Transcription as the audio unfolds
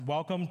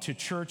Welcome to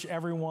church,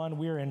 everyone.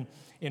 We're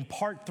in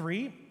part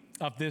 3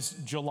 of this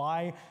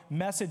July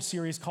message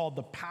series called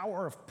The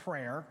Power of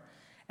Prayer.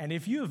 And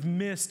if you have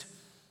missed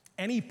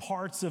any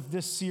parts of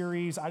this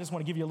series, I just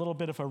want to give you a little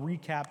bit of a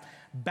recap.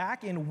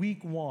 Back in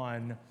week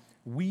 1,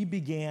 we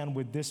began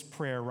with this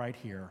prayer right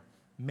here.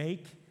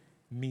 Make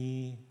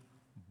me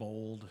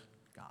bold,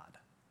 God.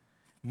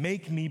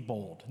 Make me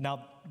bold.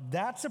 Now,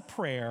 that's a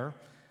prayer,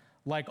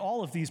 like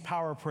all of these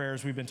power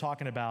prayers we've been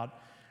talking about,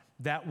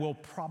 that will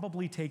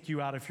probably take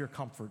you out of your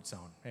comfort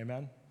zone.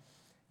 Amen?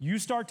 You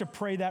start to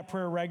pray that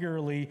prayer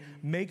regularly,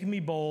 make me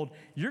bold,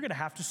 you're going to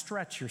have to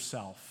stretch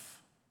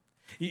yourself.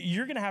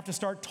 You're going to have to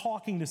start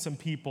talking to some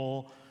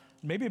people,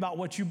 maybe about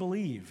what you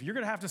believe. You're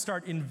going to have to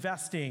start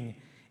investing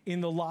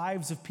in the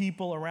lives of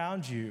people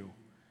around you.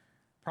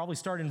 Probably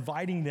start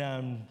inviting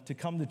them to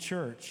come to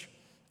church.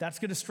 That's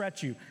going to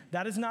stretch you.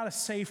 That is not a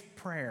safe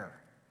prayer.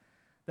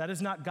 That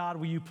is not, God,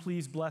 will you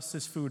please bless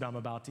this food I'm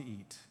about to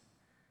eat?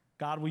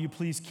 God, will you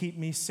please keep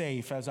me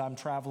safe as I'm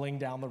traveling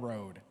down the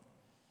road?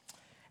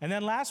 And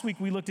then last week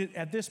we looked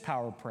at this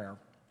power prayer,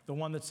 the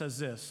one that says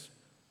this: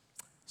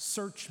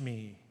 search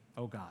me,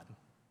 O God.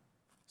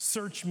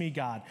 Search me,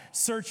 God.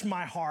 Search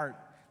my heart.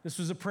 This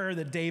was a prayer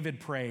that David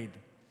prayed.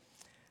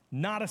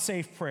 Not a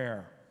safe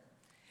prayer.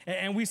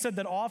 And we said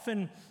that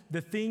often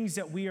the things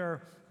that we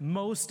are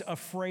most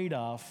afraid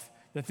of,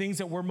 the things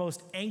that we're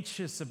most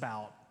anxious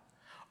about,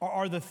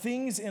 are the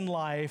things in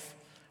life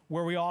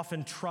where we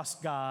often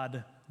trust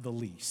God the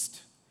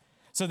least.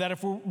 So that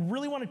if we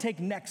really want to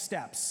take next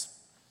steps,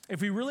 if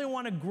we really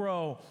want to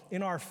grow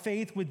in our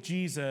faith with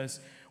Jesus,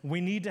 we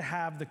need to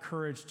have the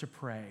courage to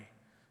pray.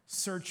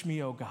 Search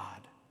me, O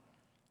God.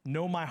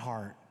 Know my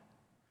heart.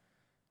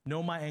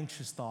 Know my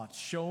anxious thoughts.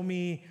 Show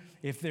me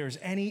if there's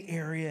any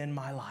area in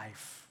my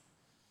life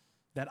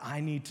that I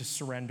need to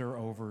surrender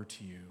over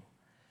to you.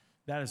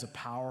 That is a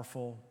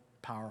powerful,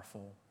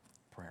 powerful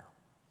prayer.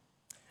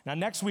 Now,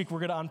 next week, we're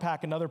going to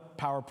unpack another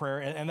power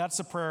prayer, and that's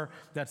a prayer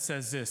that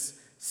says this: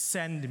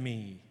 send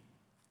me,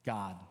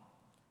 God.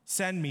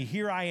 Send me.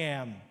 Here I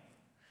am.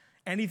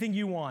 Anything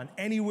you want,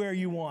 anywhere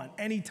you want,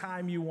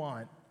 anytime you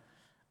want,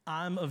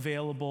 I'm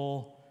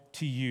available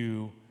to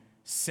you.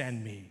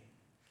 Send me.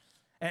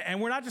 And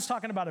we're not just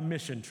talking about a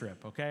mission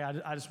trip, okay?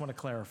 I just want to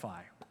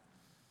clarify.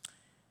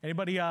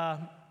 Anybody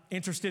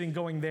interested in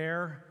going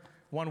there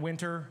one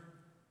winter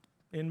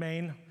in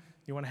Maine?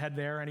 You want to head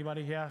there?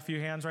 Anybody? Yeah, a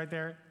few hands right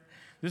there.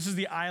 This is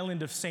the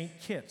island of St.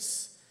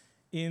 Kitts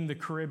in the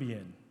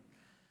Caribbean.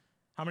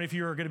 How many of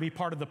you are going to be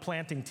part of the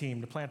planting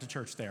team to plant a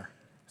church there?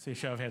 See a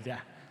show of hands. Yeah,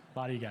 a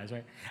lot of you guys,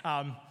 right?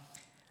 I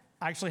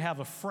actually have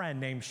a friend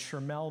named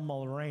Shermel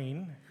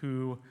Mulrain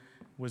who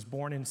was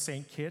born in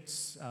St.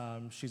 Kitts.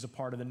 She's a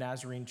part of the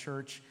Nazarene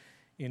Church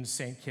in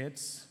St.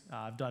 Kitts.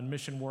 I've done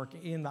mission work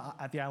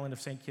at the island of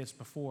St. Kitts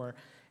before,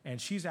 and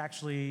she's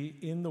actually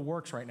in the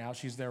works right now.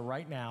 She's there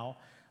right now,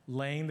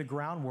 laying the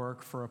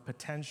groundwork for a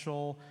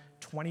potential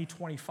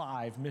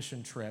 2025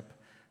 mission trip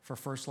for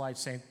First Light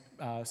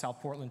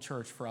South Portland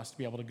Church for us to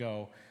be able to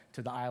go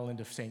to the island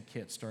of St.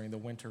 Kitts during the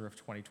winter of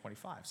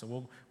 2025.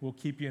 So we'll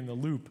keep you in the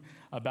loop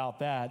about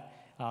that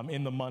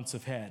in the months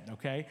ahead,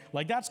 okay?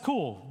 Like, that's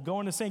cool.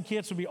 Going to St.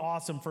 Kitts would be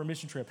awesome for a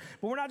mission trip.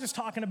 But we're not just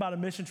talking about a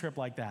mission trip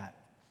like that,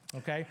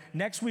 okay?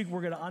 Next week,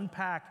 we're going to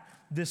unpack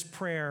this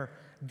prayer: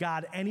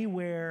 God,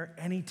 anywhere,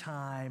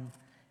 anytime,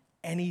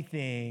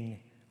 anything,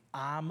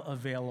 I'm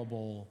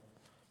available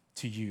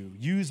to you.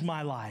 Use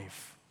my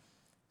life.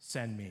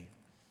 Send me.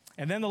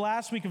 And then the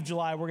last week of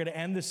July, we're going to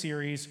end the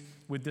series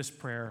with this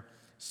prayer: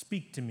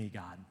 speak to me,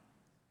 God.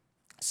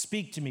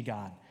 Speak to me,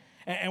 God.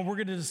 And we're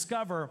going to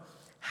discover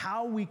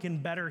how we can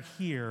better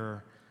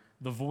hear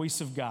the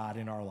voice of God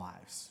in our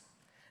lives.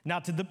 Now,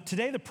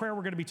 today, the prayer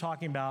we're going to be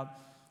talking about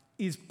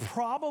is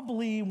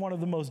probably one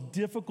of the most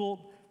difficult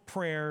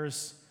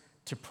prayers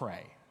to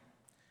pray.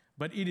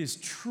 But it is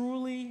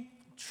truly,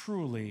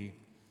 truly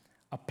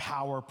a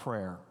power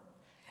prayer.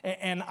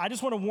 And I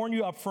just want to warn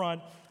you up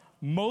front,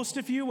 most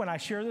of you, when I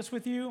share this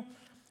with you,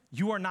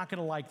 you are not going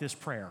to like this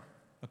prayer,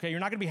 okay?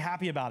 You're not going to be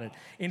happy about it.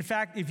 In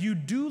fact, if you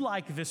do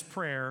like this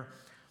prayer,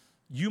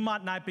 you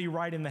might not be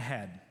right in the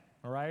head,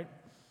 all right?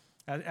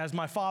 As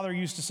my father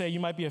used to say, you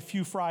might be a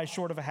few fries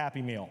short of a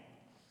Happy Meal.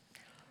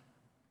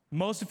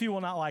 Most of you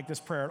will not like this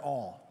prayer at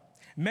all.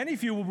 Many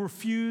of you will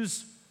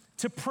refuse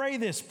to pray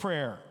this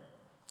prayer.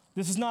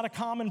 This is not a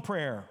common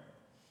prayer.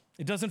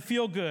 It doesn't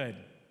feel good.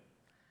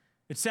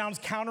 It sounds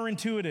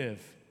counterintuitive.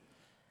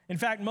 In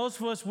fact, most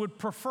of us would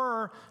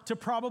prefer to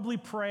probably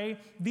pray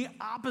the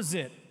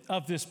opposite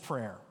of this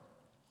prayer.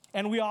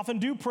 And we often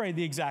do pray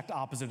the exact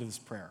opposite of this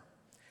prayer.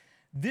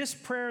 This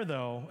prayer,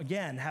 though,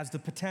 again, has the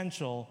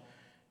potential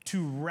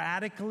to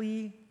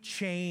radically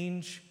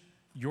change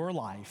your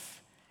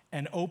life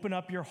and open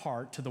up your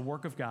heart to the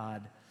work of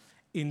God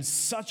in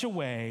such a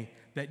way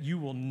that you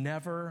will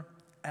never,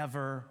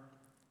 ever,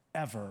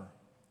 ever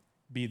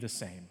be the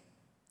same.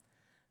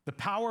 The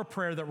power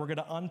prayer that we're going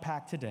to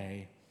unpack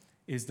today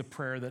is the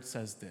prayer that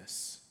says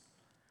this: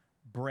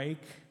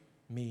 break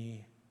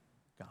me,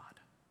 God.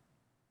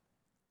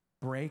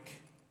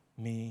 Break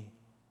me,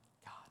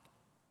 God.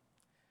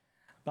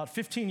 About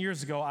 15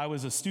 years ago, I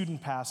was a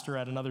student pastor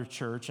at another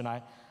church, and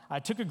I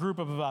took a group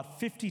of about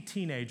 50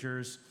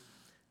 teenagers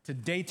to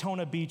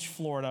Daytona Beach,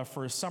 Florida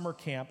for a summer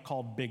camp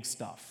called Big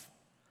Stuff.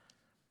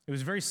 It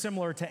was very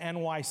similar to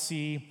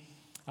NYC,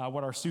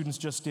 what our students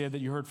just did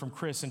that you heard from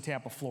Chris in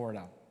Tampa,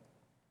 Florida.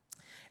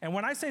 And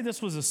when I say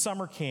this was a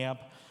summer camp,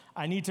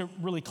 I need to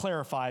really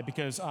clarify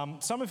because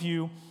some of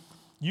you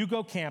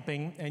go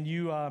camping and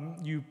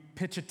you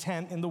pitch a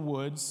tent in the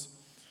woods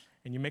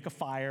and you make a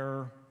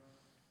fire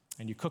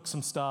and you cook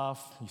some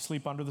stuff, you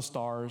sleep under the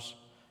stars.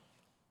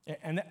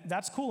 And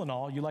that's cool and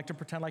all. You like to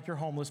pretend like you're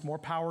homeless. More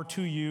power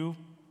to you.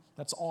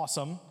 That's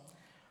awesome.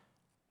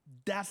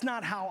 That's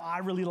not how I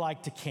really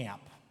like to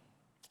camp.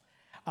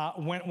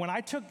 When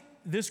I took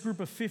this group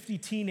of 50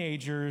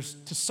 teenagers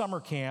to summer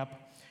camp,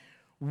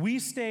 we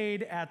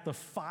stayed at the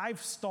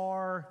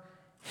 5-star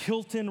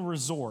Hilton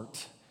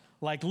Resort,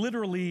 like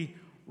literally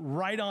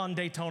right on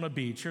Daytona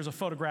Beach. Here's a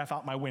photograph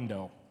out my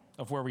window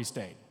of where we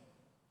stayed,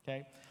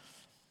 okay?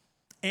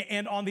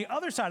 And on the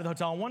other side of the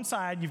hotel, on one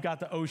side, you've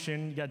got the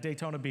ocean, you got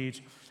Daytona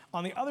Beach.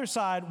 On the other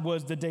side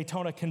was the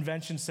Daytona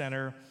Convention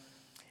Center,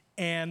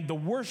 and the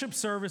worship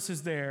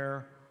services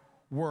there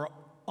were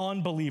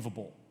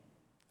unbelievable.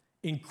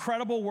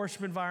 Incredible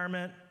worship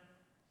environment,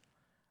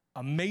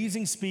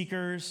 amazing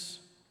speakers.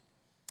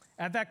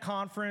 At that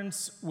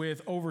conference,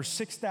 with over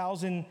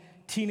 6,000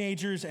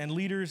 teenagers and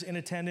leaders in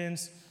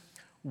attendance,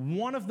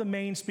 one of the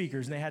main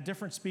speakers, and they had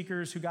different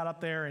speakers who got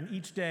up there, and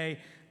each day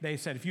they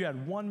said, if you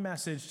had one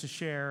message to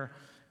share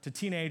to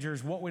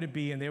teenagers, what would it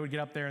be? And they would get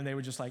up there and they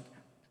would just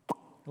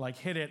like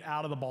hit it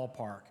out of the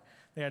ballpark.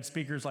 They had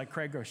speakers like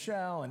Craig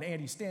Groeschel and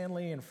Andy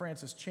Stanley and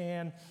Francis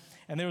Chan.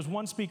 And there was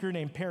one speaker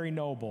named Perry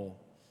Noble,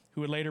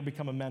 who would later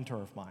become a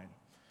mentor of mine.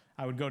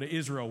 I would go to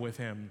Israel with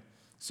him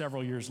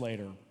several years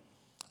later.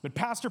 But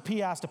Pastor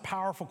P asked a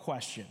powerful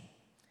question.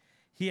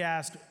 He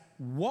asked,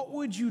 what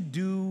would you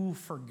do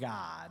for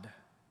God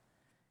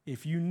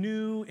if you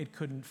knew it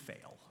couldn't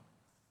fail?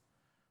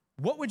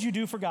 What would you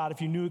do for God if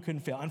you knew it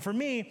couldn't fail? And for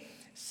me,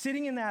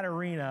 sitting in that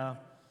arena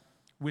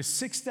with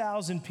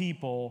 6,000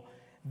 people,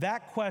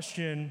 that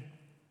question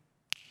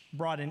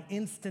brought an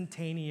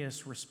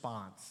instantaneous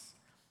response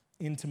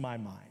into my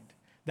mind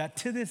that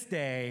to this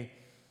day,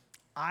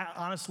 I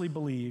honestly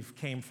believe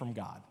came from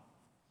God.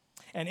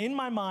 And in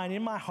my mind,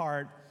 in my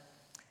heart,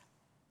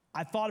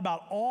 I thought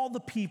about all the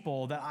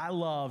people that I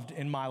loved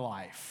in my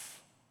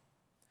life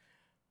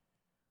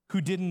who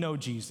didn't know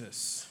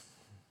Jesus,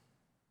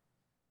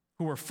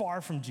 who were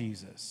far from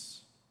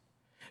Jesus.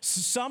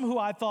 Some who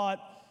I thought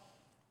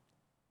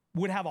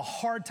would have a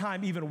hard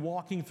time even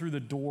walking through the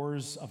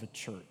doors of a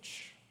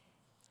church.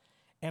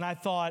 And I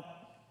thought,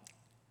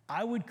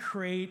 I would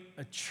create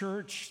a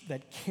church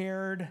that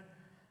cared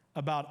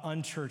about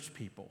unchurched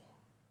people,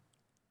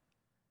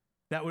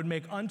 that would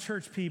make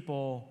unchurched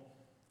people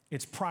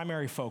its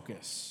primary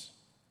focus.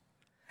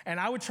 And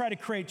I would try to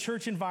create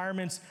church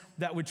environments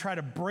that would try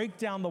to break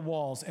down the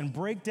walls and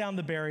break down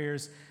the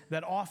barriers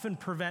that often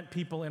prevent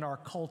people in our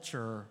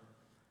culture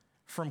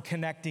from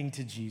connecting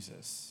to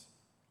Jesus.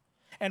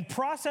 And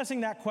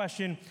processing that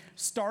question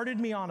started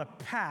me on a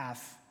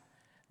path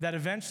that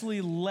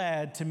eventually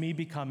led to me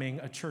becoming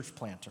a church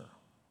planter.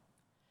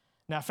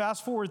 Now,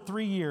 fast forward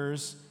 3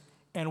 years,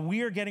 and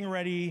we are getting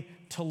ready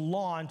to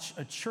launch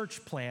a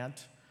church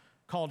plant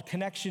called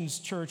Connections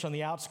Church on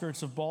the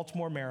outskirts of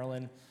Baltimore,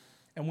 Maryland,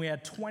 and we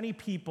had 20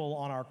 people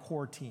on our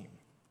core team.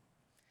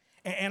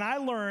 And I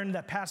learned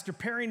that Pastor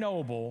Perry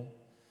Noble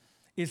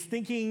is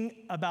thinking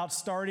about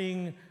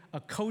starting a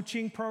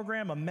coaching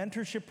program, a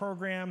mentorship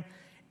program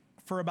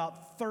for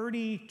about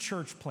 30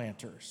 church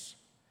planters.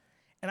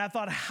 And I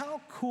thought,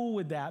 how cool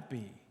would that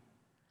be?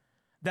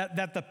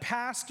 That the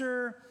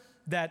pastor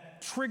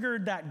that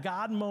triggered that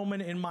God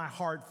moment in my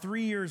heart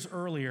 3 years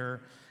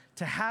earlier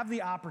to have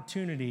the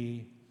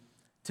opportunity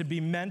to be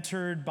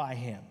mentored by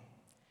him.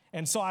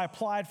 And so I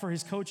applied for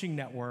his coaching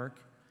network,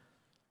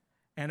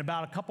 and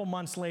about a couple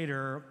months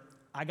later,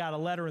 I got a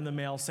letter in the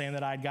mail saying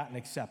that I'd gotten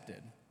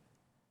accepted.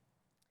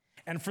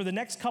 And for the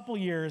next couple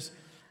years,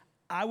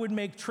 I would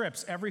make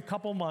trips every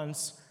couple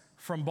months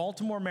from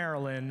Baltimore,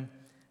 Maryland,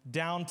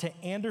 down to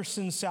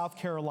Anderson, South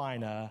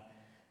Carolina,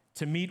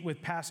 to meet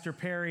with Pastor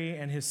Perry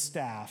and his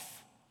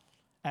staff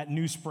at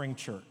New Spring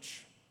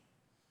Church.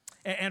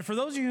 And for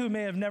those of you who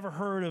may have never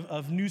heard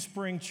of New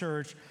Spring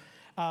Church,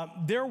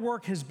 their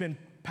work has been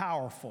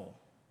powerful,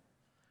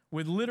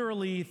 with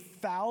literally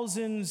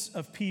thousands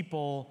of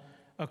people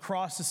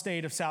across the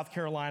state of South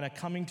Carolina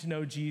coming to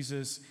know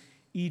Jesus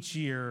each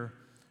year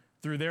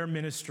through their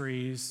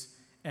ministries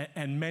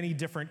and many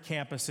different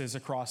campuses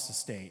across the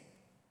state.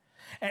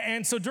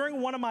 And so during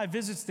one of my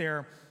visits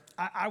there,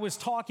 I was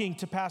talking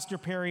to Pastor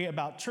Perry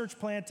about church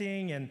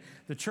planting and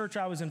the church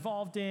I was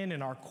involved in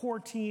and our core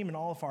team and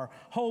all of our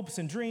hopes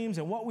and dreams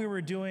and what we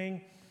were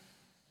doing.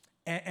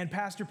 And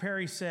Pastor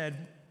Perry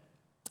said,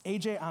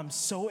 AJ, I'm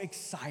so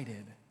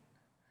excited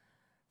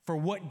for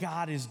what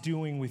God is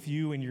doing with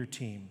you and your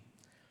team.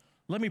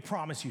 Let me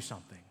promise you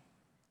something.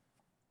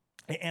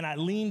 And I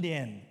leaned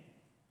in.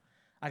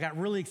 I got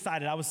really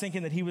excited. I was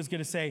thinking that he was going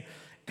to say,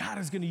 God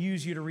is going to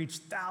use you to reach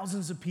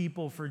thousands of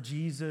people for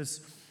Jesus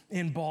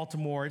in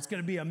Baltimore. It's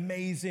going to be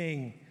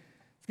amazing.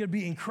 It's going to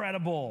be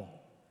incredible.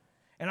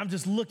 And I'm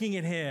just looking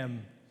at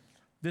him,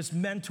 this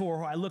mentor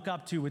who I look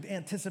up to with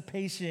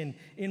anticipation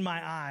in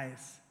my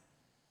eyes.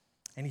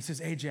 And he says,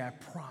 AJ, I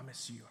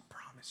promise you,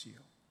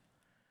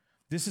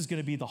 this is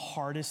going to be the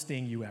hardest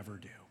thing you ever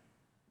do.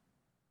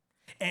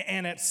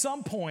 And at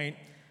some point,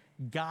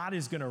 God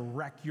is going to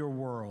wreck your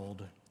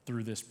world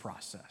through this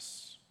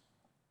process.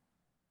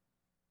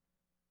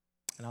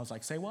 And I was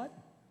like, say what?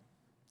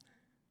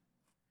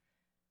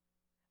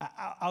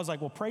 I was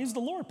like, well, praise the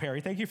Lord, Perry.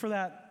 Thank you for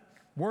that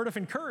word of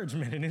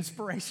encouragement and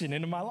inspiration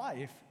into my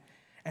life.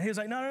 And he was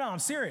like, no, I'm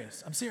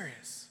serious.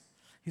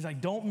 He's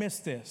like, don't miss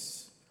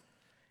this.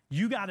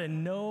 You got to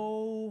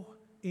know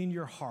in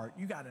your heart,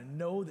 you got to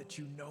know that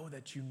you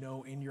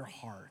know in your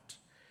heart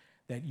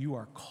that you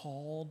are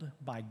called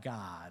by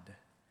God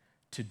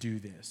to do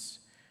this.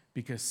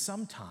 Because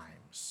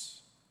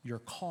sometimes your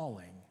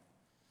calling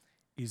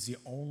is the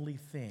only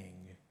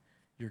thing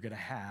you're going to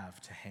have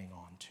to hang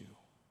on to.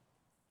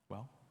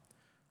 Well,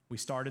 we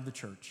started the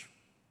church.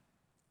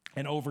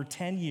 And over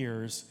 10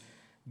 years,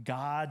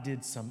 God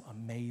did some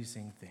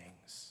amazing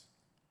things.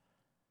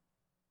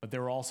 But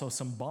there were also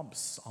some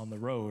bumps on the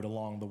road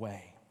along the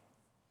way.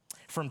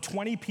 From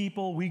 20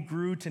 people, we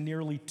grew to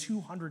nearly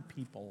 200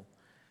 people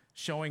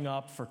showing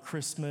up for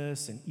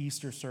Christmas and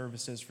Easter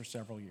services for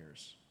several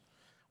years.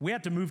 We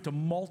had to move to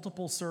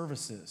multiple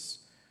services.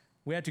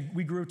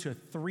 We grew to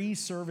 3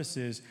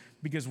 services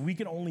because we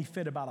could only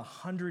fit about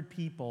 100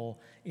 people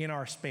in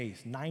our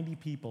space. 90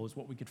 people is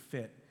what we could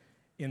fit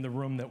in the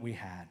room that we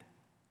had.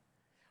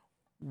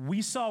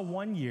 We saw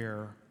one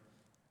year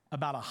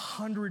about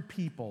 100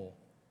 people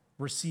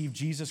receive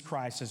Jesus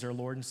Christ as their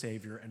Lord and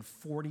Savior, and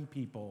 40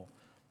 people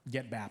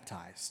get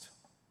baptized.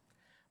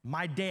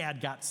 My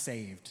dad got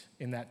saved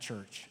in that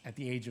church at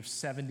the age of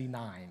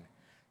 79.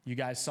 You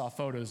guys saw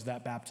photos of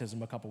that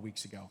baptism a couple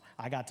weeks ago.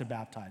 I got to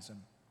baptize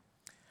him.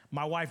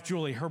 My wife,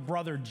 Julie, her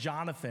brother,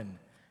 Jonathan,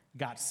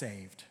 got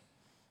saved,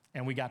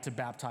 and we got to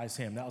baptize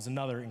him. That was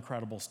another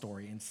incredible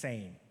story,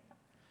 insane.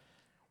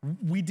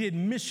 We did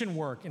mission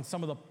work in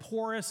some of the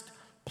poorest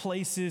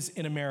places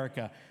in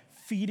America,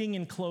 feeding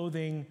and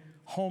clothing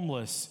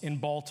homeless in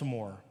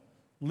Baltimore,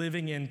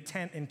 living in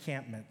tent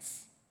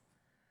encampments,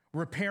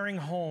 repairing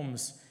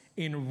homes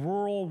in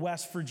rural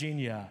West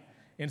Virginia,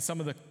 in some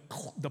of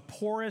the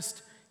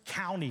poorest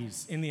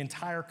counties in the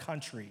entire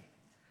country,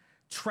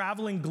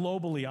 traveling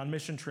globally on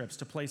mission trips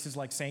to places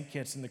like St.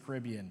 Kitts in the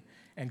Caribbean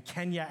and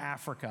Kenya,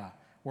 Africa,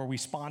 where we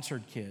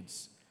sponsored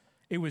kids.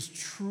 It was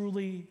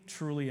truly,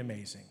 truly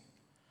amazing.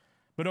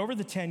 But over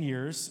the 10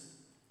 years,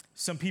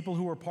 some people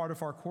who were part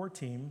of our core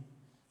team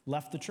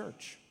left the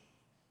church.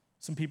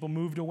 Some people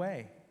moved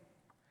away.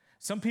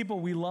 Some people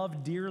we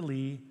loved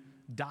dearly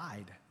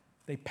died.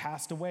 They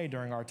passed away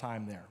during our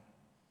time there.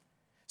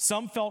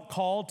 Some felt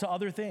called to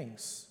other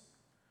things.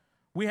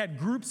 We had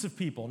groups of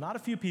people, not a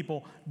few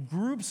people,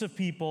 groups of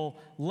people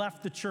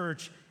left the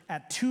church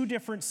at 2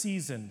 different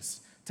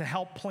seasons to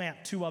help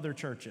plant 2 other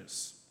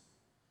churches.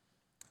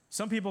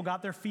 Some people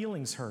got their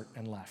feelings hurt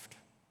and left.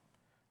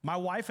 My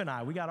wife and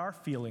I, we got our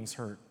feelings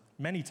hurt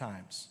many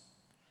times.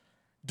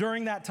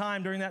 During that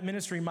time, during that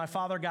ministry, my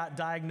father got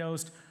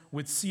diagnosed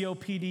with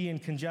COPD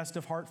and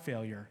congestive heart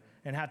failure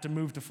and had to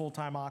move to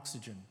full-time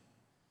oxygen.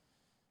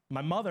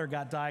 My mother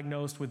got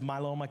diagnosed with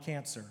myeloma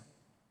cancer.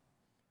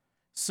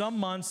 Some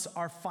months,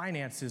 our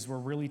finances were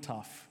really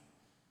tough,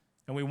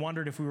 and we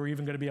wondered if we were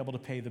even going to be able to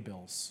pay the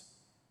bills.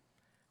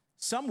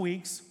 Some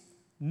weeks,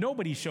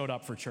 nobody showed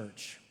up for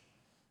church,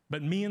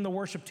 but me and the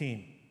worship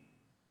team.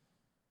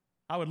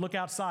 I would look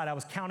outside. I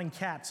was counting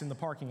cats in the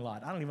parking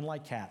lot. I don't even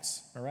like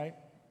cats, all right?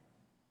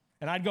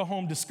 And I'd go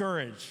home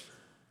discouraged.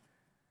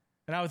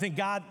 And I would think,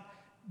 God,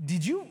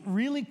 did you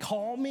really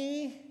call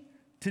me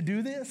to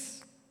do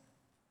this?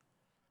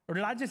 Or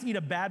did I just eat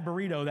a bad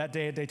burrito that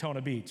day at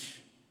Daytona Beach?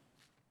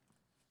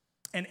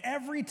 And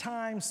every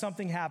time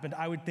something happened,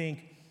 I would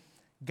think,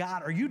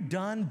 God, are you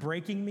done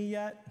breaking me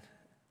yet?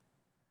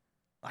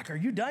 Like, are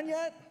you done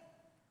yet?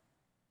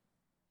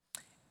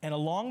 And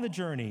along the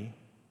journey,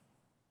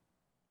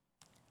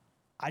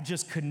 I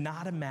just could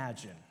not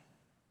imagine.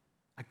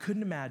 I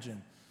couldn't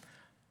imagine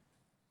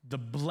the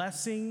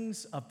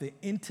blessings of the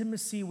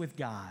intimacy with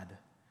God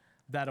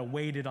that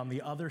awaited on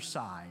the other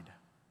side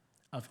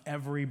of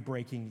every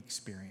breaking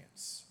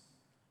experience.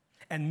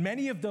 And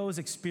many of those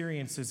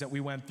experiences that we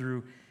went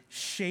through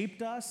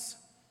shaped us,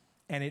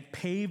 and it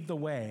paved the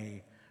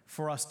way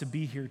for us to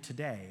be here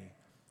today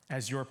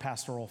as your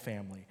pastoral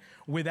family.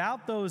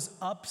 Without those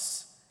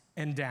ups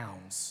and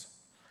downs,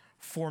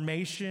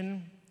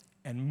 formation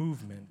and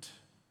movement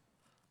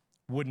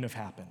wouldn't have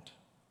happened.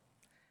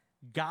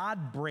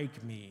 God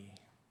break me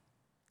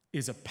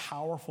is a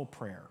powerful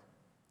prayer.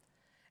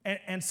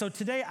 And so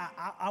today,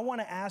 I want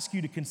to ask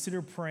you to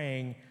consider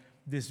praying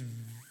this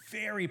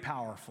very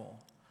powerful,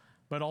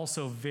 but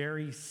also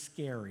very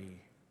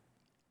scary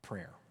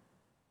prayer.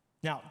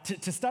 Now,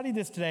 to study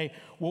this today,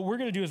 what we're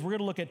going to do is we're going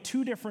to look at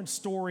 2 different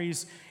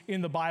stories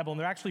in the Bible, and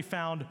they're actually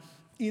found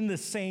in the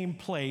same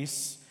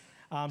place.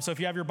 So if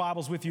you have your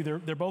Bibles with you,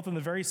 they're both in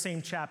the very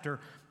same chapter.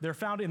 They're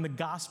found in the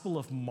Gospel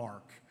of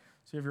Mark.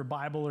 So you have your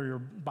Bible or your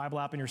Bible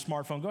app in your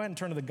smartphone. Go ahead and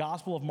turn to the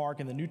Gospel of Mark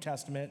in the New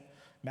Testament.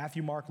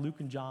 Matthew, Mark, Luke,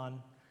 and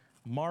John.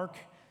 Mark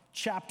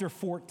chapter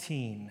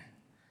 14.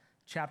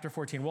 Chapter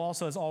 14. We'll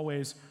also, as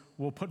always,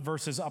 we'll put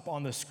verses up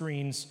on the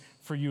screens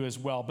for you as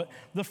well. But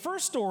the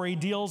first story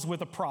deals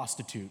with a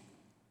prostitute.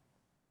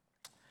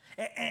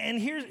 And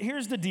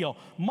here's the deal.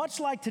 Much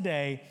like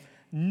today,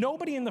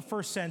 nobody in the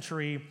first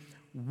century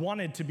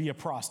wanted to be a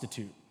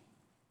prostitute.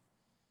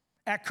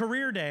 At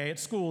career day at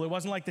school, it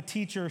wasn't like the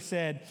teacher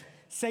said,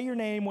 say your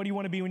name, what do you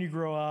want to be when you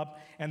grow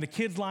up? And the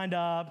kids lined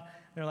up.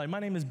 They're like, my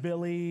name is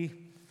Billy.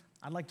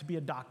 I'd like to be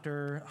a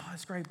doctor. Oh,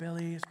 that's great,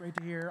 Billy. It's great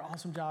to hear.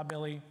 Awesome job,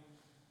 Billy.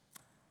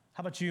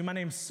 How about you? My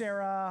name's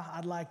Sarah.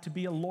 I'd like to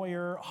be a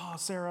lawyer. Oh,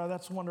 Sarah,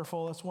 that's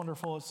wonderful. That's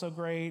wonderful. It's so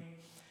great.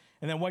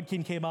 And then one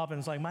kid came up and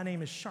was like, my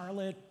name is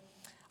Charlotte.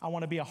 I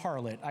want to be a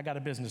harlot. I got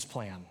a business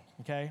plan,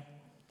 okay?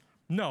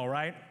 No,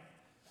 right?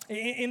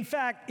 In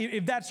fact,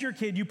 if that's your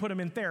kid, you put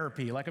him in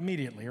therapy, like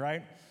immediately,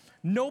 right?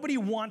 Nobody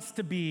wants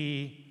to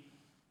be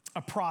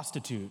a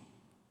prostitute.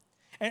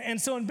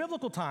 And so in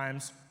biblical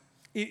times,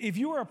 if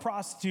you were a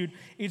prostitute,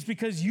 it's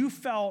because you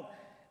felt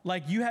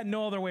like you had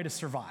no other way to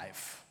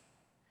survive.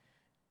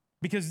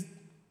 Because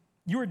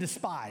you were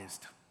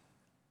despised.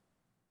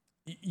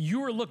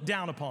 You were looked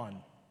down upon.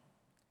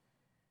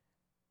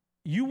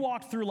 You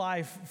walked through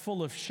life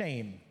full of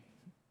shame,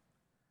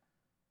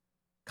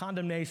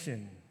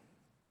 condemnation,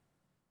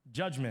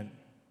 judgment.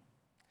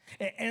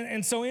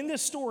 And so in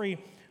this story,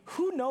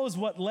 who knows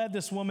what led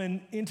this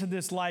woman into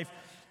this life?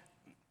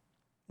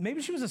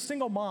 Maybe she was a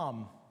single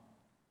mom.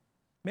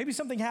 Maybe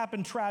something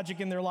happened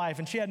tragic in their life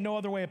and she had no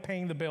other way of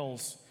paying the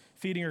bills,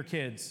 feeding her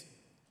kids.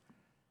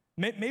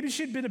 Maybe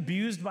she'd been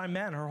abused by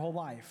men her whole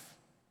life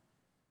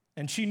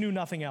and she knew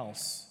nothing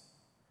else.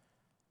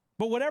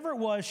 But whatever it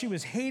was, she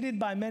was hated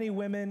by many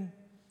women,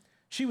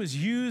 she was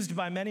used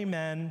by many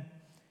men,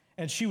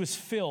 and she was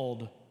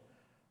filled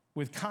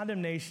with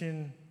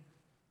condemnation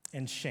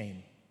and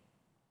shame.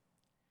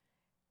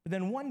 But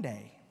then one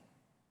day,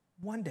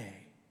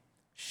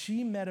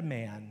 she met a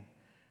man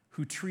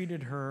who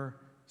treated her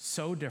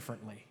so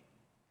differently.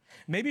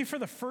 Maybe for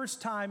the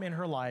first time in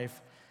her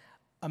life,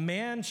 a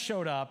man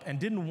showed up and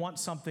didn't want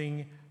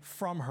something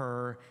from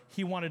her,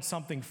 he wanted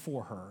something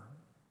for her.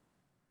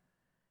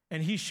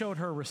 And he showed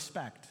her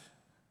respect,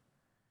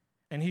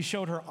 and he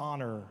showed her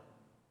honor,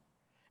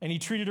 and he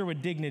treated her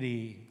with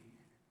dignity,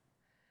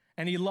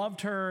 and he loved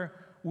her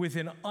with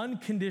an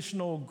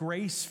unconditional,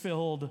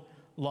 grace-filled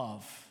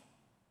love.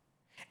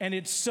 And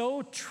it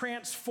so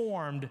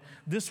transformed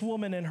this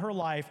woman in her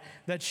life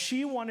that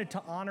she wanted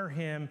to honor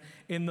him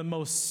in the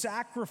most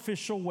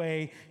sacrificial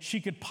way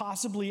she could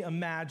possibly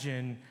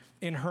imagine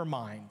in her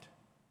mind.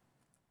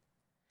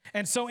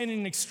 And so in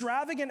an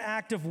extravagant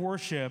act of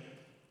worship,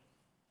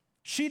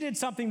 she did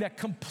something that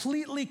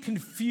completely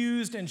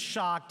confused and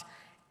shocked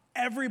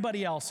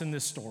everybody else in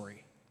this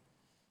story.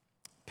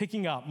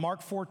 Picking up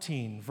Mark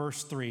 14,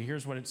 verse 3,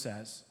 here's what it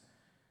says.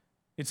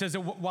 It says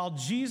that while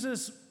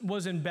Jesus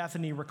was in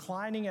Bethany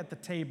reclining at the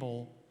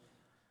table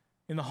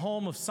in the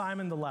home of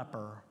Simon the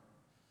leper,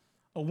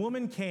 a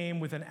woman came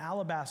with an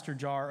alabaster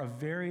jar of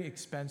very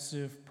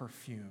expensive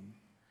perfume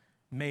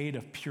made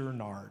of pure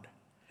nard.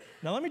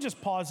 Now let me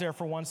just pause there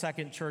for 1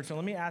 second, church, and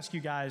let me ask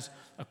you guys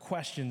a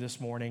question this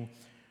morning.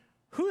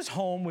 Whose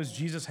home was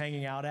Jesus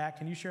hanging out at?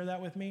 Can you share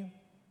that with me?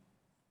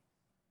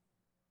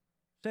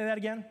 Say that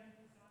again.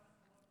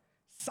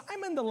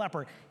 Simon the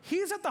leper.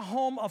 He's at the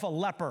home of a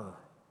leper,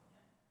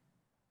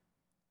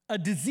 a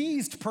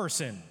diseased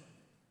person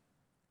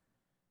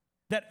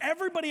that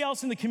everybody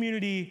else in the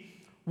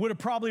community would have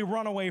probably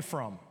run away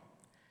from.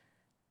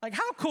 Like,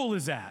 how cool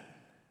is that?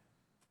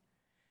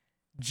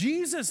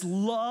 Jesus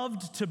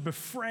loved to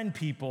befriend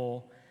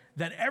people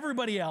that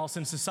everybody else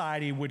in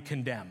society would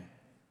condemn.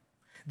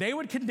 They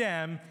would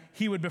condemn,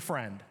 he would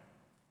befriend.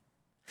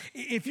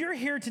 If you're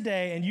here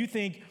today and you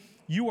think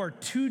you are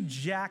too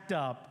jacked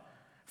up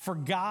for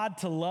God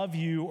to love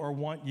you or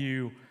want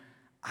you,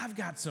 I've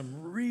got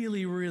some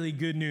really, really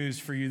good news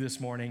for you this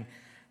morning.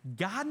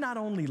 God not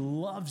only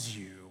loves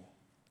you,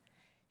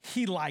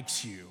 he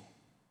likes you.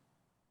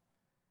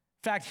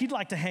 In fact, he'd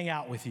like to hang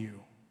out with you.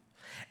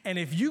 And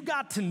if you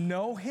got to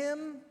know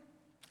him,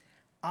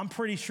 I'm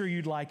pretty sure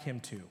you'd like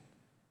him too.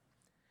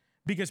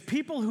 Because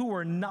people who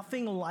were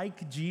nothing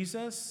like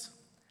Jesus,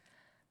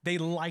 they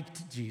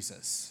liked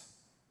Jesus,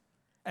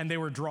 and they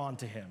were drawn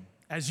to him.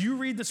 As you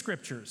read the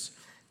scriptures,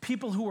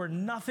 people who were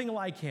nothing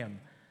like him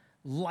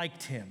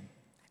liked him,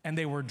 and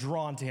they were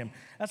drawn to him.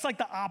 That's like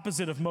the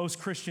opposite of most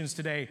Christians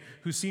today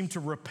who seem to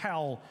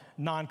repel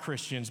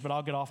non-Christians, but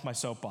I'll get off my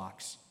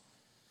soapbox.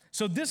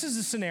 So this is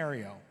the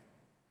scenario.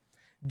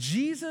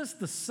 Jesus,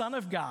 the Son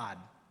of God,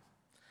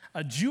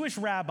 a Jewish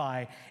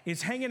rabbi,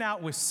 is hanging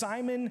out with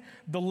Simon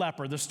the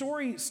leper. The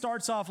story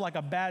starts off like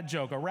a bad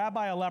joke. A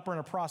rabbi, a leper, and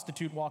a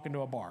prostitute walk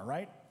into a bar,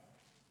 right?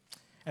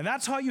 And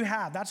that's who you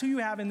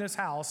have in this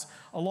house,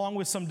 along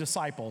with some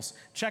disciples.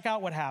 Check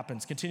out what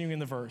happens, continuing in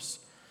the verse.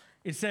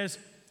 It says,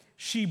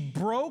 she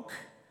broke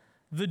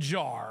the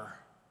jar.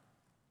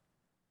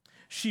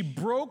 She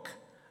broke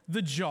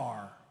the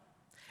jar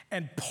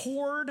and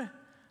poured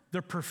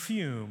the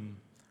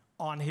perfume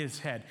on his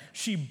head.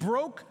 She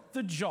broke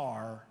the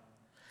jar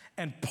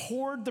and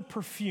poured the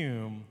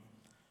perfume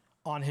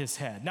on his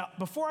head. Now,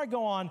 before I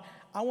go on,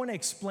 I want to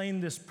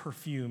explain this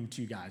perfume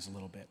to you guys a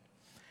little bit.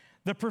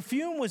 The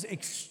perfume was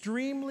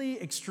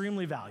extremely,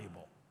 extremely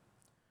valuable.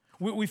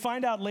 We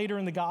find out later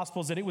in the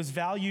Gospels that it was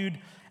valued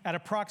at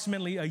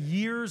approximately a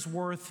year's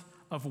worth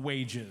of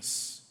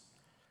wages.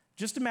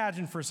 Just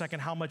imagine for a second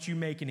how much you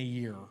make in a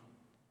year.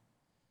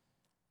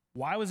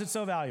 Why was it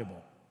so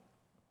valuable?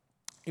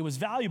 It was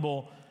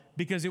valuable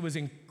because it was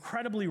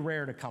incredibly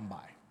rare to come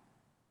by.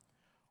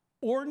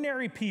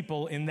 Ordinary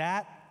people in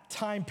that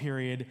time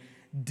period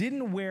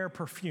didn't wear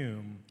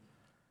perfume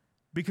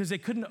because they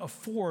couldn't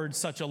afford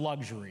such a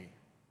luxury.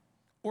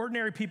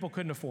 Ordinary people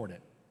couldn't afford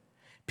it.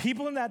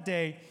 People in that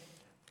day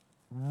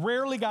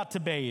rarely got to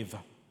bathe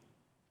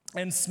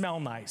and smell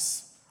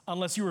nice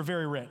unless you were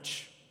very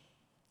rich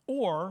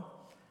or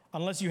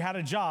unless you had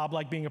a job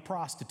like being a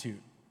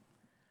prostitute.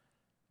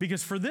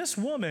 Because for this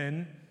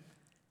woman,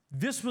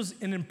 this was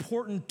an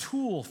important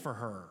tool for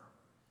her.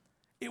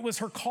 It was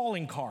her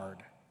calling card.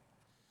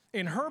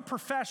 In her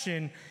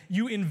profession,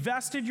 you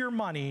invested your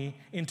money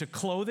into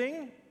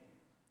clothing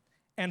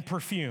and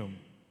perfume.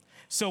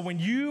 So when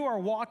you are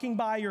walking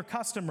by your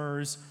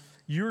customers,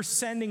 you're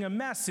sending a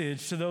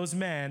message to those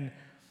men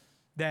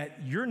that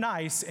you're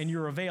nice and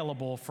you're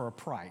available for a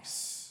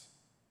price.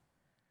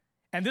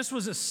 And this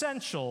was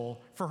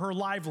essential for her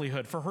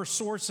livelihood, for her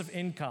source of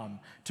income,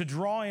 to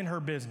draw in her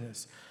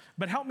business.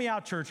 But help me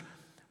out, church.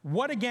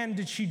 What again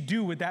did she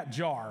do with that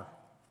jar?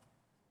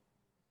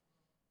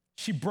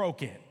 She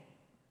broke it.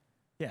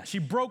 Yeah, she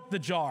broke the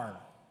jar.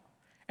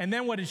 And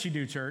then what did she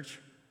do, church?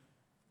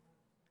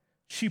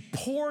 She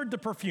poured the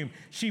perfume.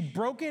 She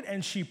broke it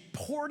and she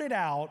poured it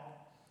out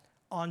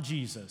on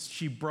Jesus.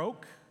 She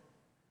broke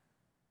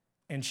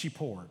and she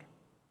poured.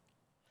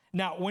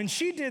 Now, when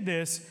she did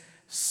this,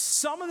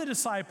 some of the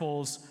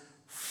disciples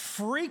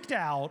freaked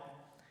out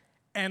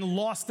and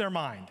lost their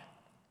mind.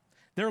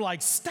 They're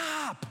like,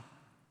 "Stop!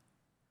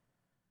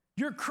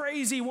 You're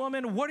crazy,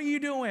 woman. What are you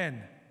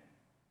doing?"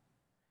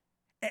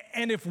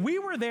 And if we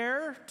were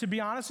there, to be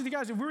honest with you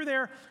guys, if we were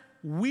there,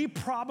 we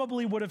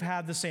probably would have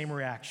had the same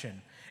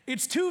reaction.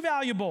 It's too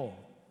valuable.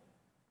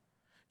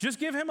 Just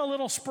give him a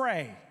little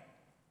spray.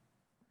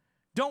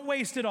 Don't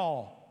waste it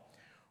all.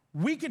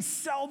 We could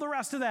sell the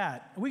rest of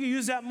that. We could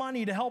use that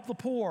money to help the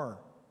poor.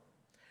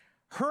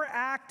 Her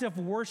act of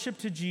worship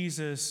to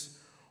Jesus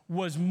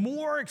was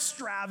more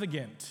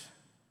extravagant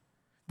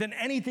than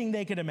anything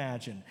they could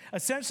imagine.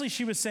 Essentially,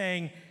 she was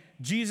saying,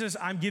 "Jesus,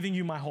 I'm giving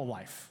you my whole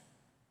life.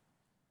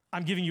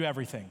 I'm giving you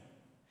everything.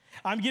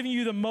 I'm giving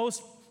you the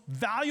most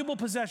valuable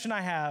possession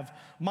I have,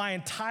 my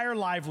entire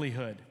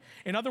livelihood.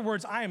 In other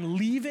words, I am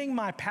leaving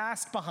my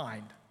past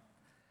behind.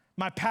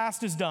 My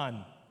past is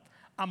done.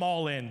 I'm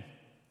all in.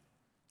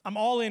 I'm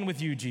all in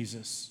with you,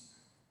 Jesus.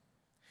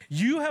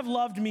 You have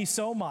loved me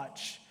so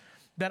much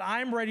that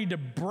I'm ready to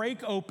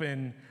break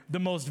open the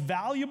most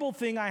valuable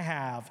thing I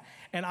have,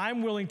 and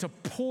I'm willing to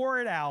pour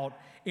it out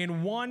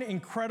in one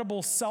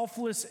incredible,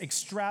 selfless,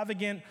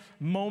 extravagant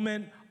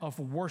moment of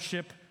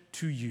worship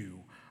to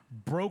you."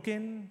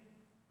 Broken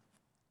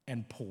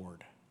and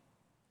poured.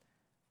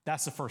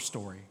 That's the first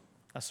story.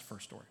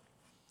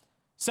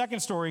 Second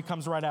story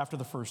comes right after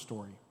the first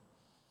story.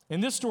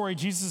 In this story,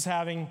 Jesus is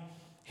having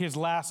his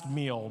last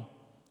meal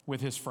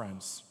with his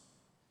friends.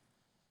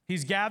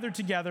 He's gathered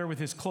together with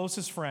his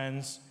closest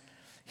friends.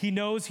 He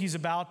knows he's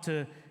about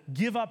to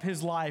give up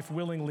his life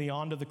willingly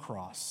onto the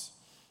cross.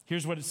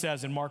 Here's what it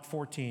says in Mark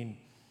 14,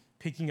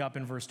 picking up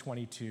in verse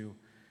 22.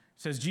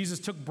 It says, Jesus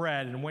took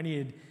bread, and when he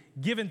had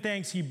given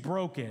thanks, he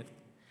broke it,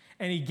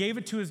 and he gave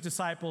it to his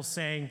disciples,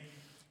 saying,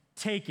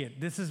 "Take it,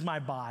 this is my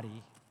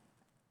body."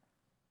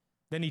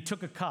 Then he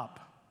took a cup,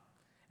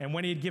 and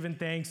when he had given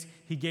thanks,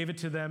 he gave it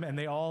to them, and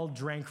they all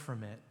drank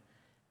from it.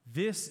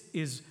 "This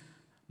is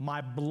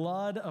my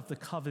blood of the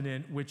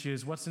covenant," which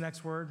is, what's the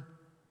next word?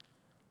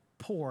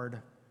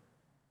 Poured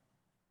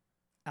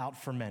out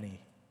for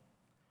many.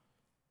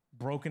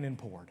 Broken and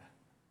poured.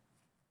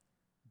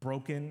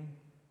 Broken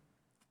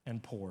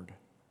and poured.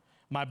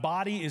 My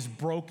body is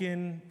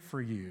broken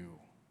for you.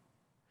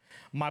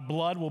 My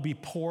blood will be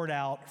poured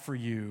out for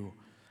you.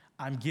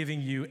 I'm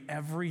giving you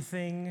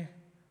everything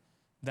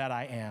that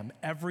I am,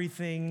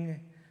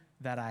 everything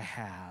that I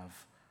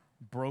have,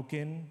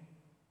 broken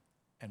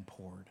and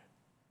poured.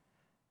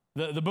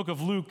 The book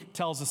of Luke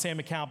tells the same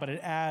account, but it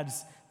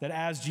adds that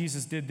as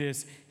Jesus did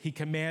this, he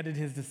commanded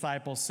his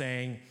disciples,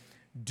 saying,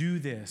 "Do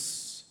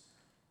this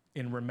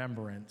in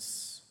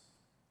remembrance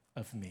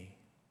of me."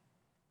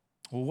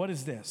 Well, what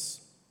is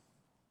this?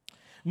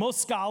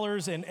 Most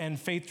scholars and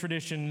faith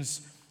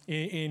traditions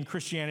in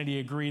Christianity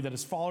agree that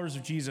as followers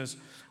of Jesus,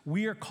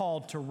 we are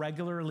called to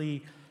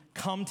regularly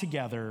come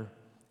together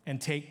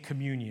and take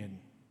communion,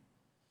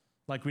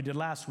 like we did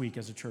last week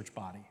as a church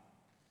body,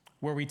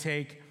 where we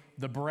take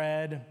the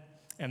bread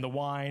and the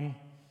wine,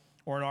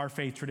 or in our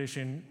faith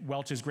tradition,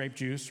 Welch's grape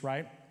juice,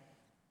 right?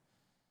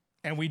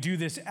 And we do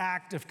this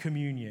act of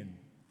communion,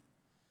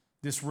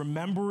 this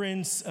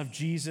remembrance of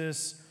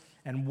Jesus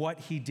and what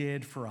he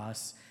did for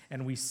us,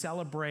 and we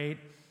celebrate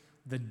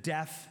the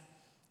death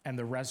and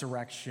the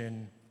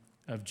resurrection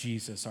of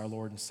Jesus, our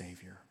Lord and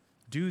Savior.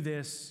 Do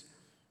this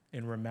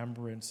in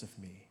remembrance of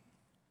me.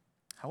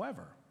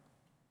 However,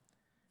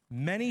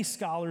 many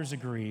scholars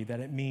agree that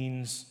it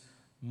means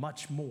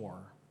much more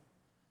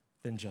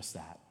than just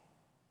that.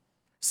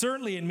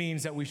 Certainly it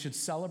means that we should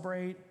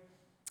celebrate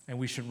and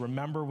we should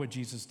remember what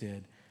Jesus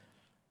did,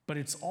 but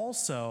it's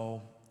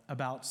also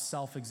about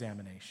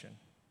self-examination.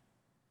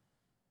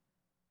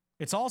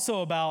 It's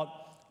also about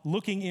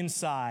looking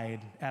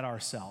inside at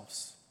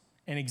ourselves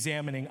and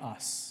examining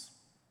us.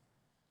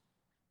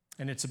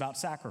 And it's about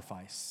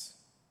sacrifice.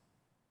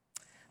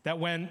 That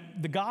when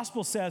the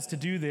gospel says to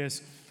do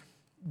this,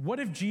 what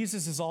if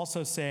Jesus is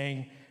also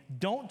saying,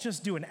 don't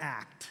just do an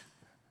act.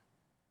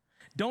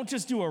 Don't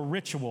just do a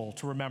ritual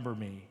to remember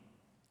me,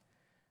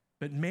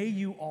 but may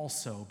you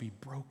also be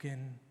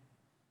broken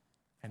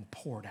and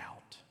poured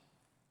out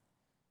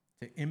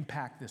to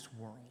impact this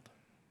world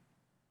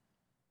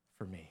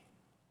for me.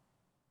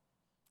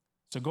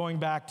 So going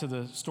back to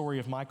the story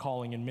of my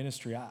calling in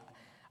ministry,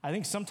 I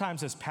think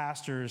sometimes as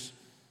pastors,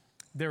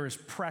 there is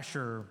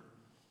pressure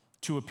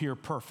to appear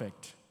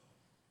perfect,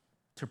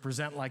 to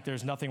present like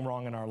there's nothing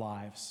wrong in our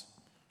lives.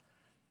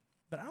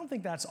 But I don't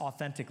think that's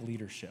authentic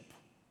leadership.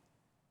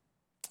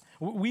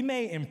 We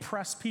may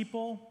impress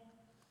people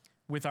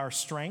with our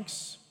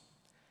strengths,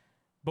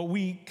 but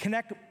we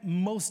connect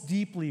most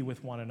deeply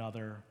with one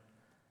another,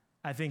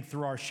 I think,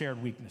 through our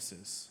shared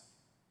weaknesses.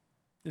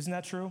 Isn't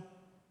that true?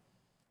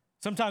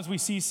 Sometimes we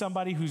see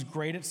somebody who's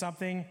great at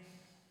something,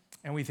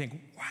 and we think,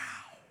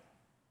 wow,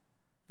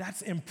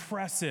 that's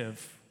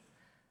impressive.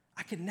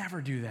 I could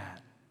never do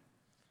that.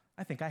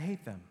 I think I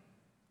hate them,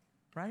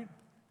 right?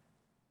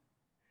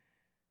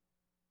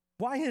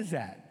 Why is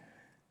that?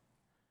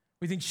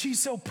 We think she's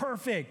so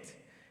perfect.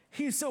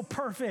 He's so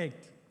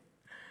perfect.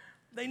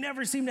 They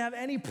never seem to have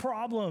any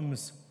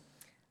problems.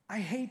 I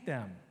hate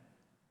them.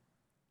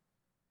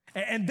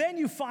 And then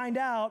you find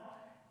out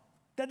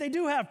that they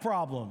do have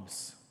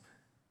problems.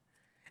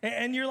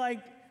 And you're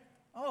like,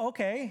 oh,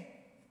 okay.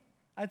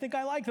 I think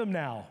I like them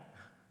now.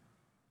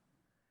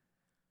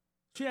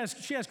 She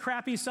has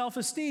crappy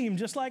self-esteem,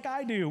 just like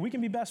I do. We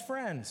can be best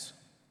friends.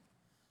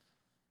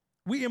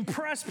 We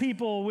impress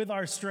people with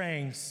our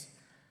strengths,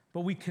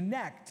 but we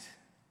connect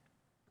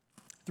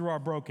through our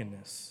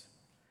brokenness.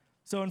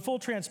 So in full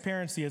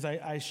transparency, as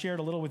I shared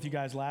a little with you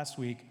guys last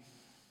week,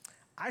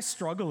 I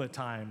struggle at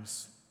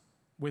times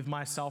with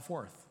my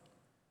self-worth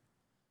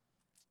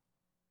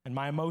and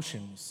my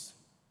emotions,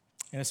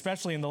 and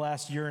especially in the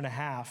last year and a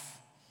half,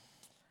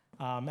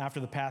 after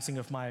the passing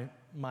of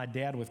my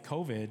dad with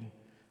COVID,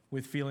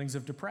 with feelings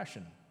of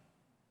depression.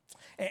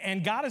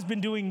 And God has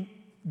been doing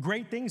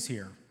great things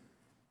here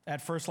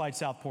at First Light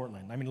South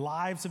Portland. I mean,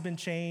 lives have been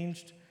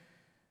changed.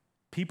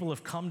 People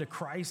have come to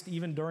Christ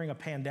even during a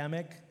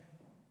pandemic.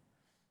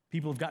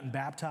 People have gotten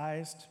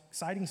baptized.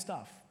 Exciting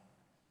stuff.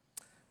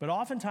 But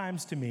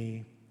oftentimes to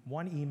me,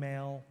 one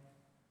email,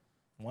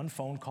 one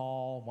phone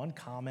call, one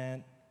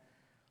comment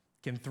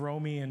can throw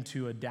me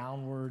into a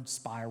downward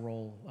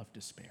spiral of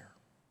despair.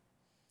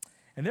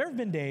 And there have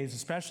been days,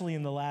 especially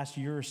in the last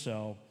year or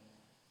so,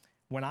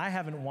 when I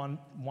haven't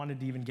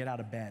wanted to even get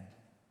out of bed.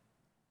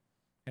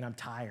 And I'm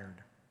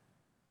tired.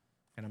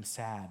 And I'm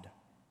sad.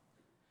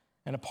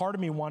 And a part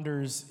of me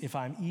wonders if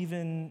I'm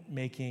even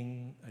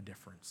making a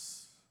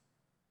difference.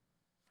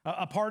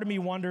 A part of me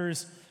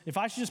wonders if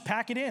I should just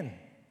pack it in.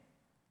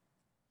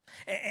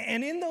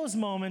 And in those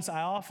moments,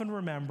 I often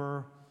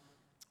remember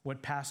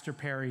what Pastor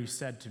Perry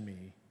said to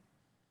me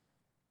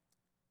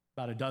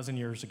about a dozen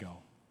years ago,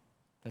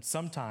 that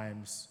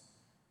sometimes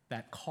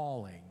that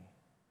calling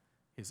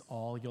is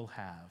all you'll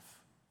have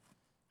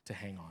to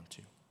hang on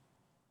to.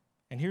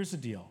 And here's the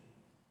deal.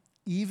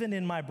 Even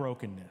in my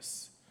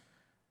brokenness,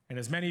 and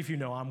as many of you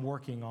know, I'm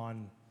working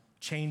on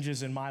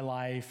changes in my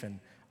life and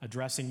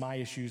addressing my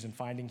issues and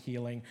finding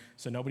healing,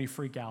 so nobody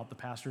freak out. The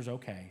pastor's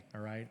okay,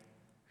 all right?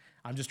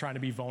 I'm just trying to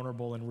be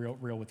vulnerable and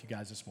real with you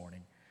guys this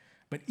morning.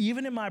 But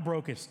even in my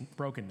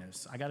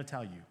brokenness, I got to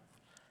tell you,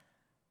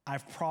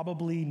 I've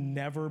probably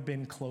never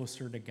been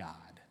closer to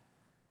God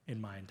in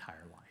my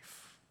entire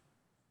life.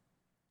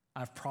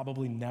 I've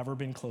probably never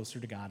been closer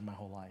to God in my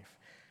whole life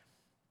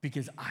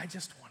because I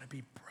just want to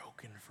be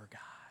broken for God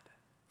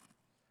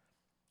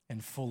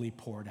and fully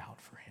poured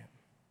out for him.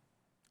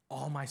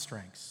 All my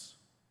strengths,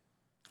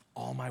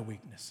 all my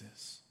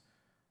weaknesses,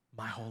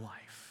 my whole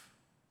life,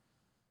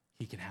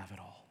 he can have it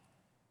all.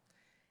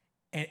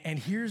 And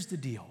here's the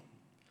deal.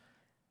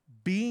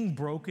 Being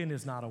broken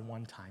is not a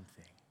one-time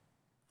thing.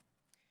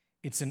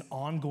 It's an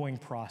ongoing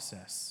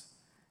process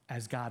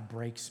as God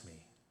breaks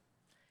me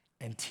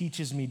and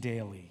teaches me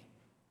daily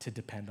to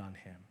depend on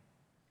him.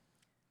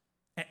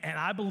 And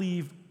I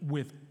believe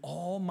with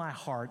all my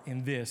heart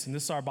in this, and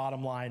this is our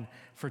bottom line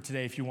for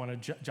today if you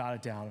want to jot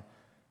it down,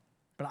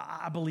 but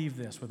I believe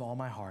this with all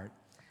my heart,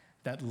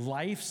 that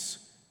life's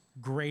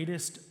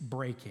greatest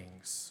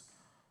breakings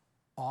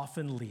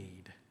often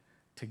lead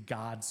to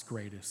God's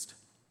greatest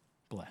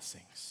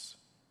blessings.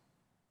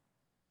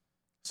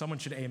 Someone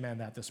should amen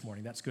that this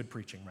morning. That's good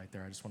preaching right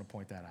there. I just want to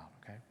point that out,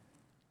 okay?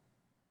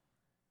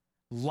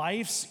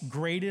 Life's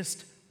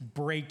greatest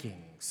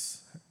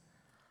breakings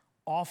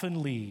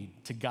often lead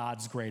to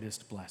God's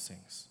greatest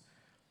blessings.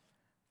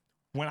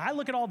 When I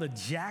look at all the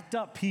jacked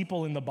up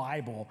people in the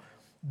Bible,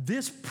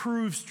 this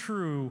proves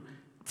true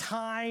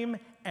time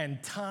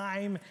and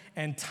time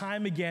and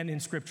time again in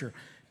Scripture.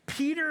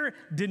 Peter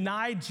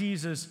denied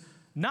Jesus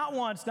not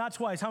once, not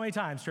twice. How many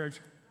times, church?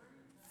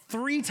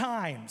 3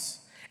 times.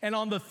 And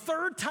on the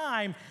 3rd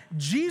time,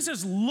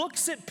 Jesus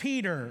looks at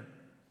Peter,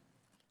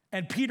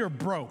 and Peter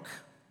broke.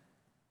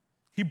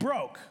 He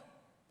broke.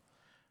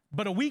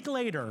 But a week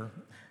later,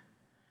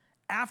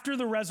 after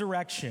the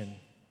resurrection,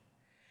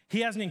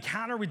 he has an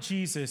encounter with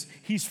Jesus.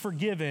 He's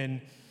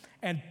forgiven.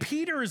 And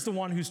Peter is the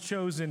one who's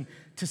chosen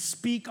to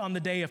speak on the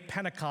day of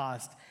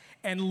Pentecost.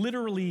 And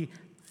literally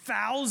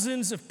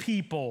thousands of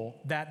people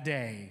that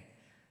day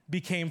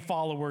became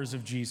followers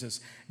of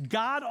Jesus.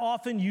 God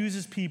often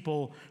uses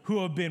people who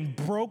have been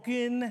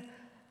broken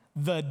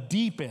the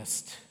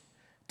deepest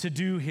to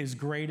do his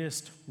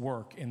greatest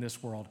work in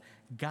this world.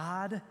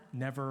 God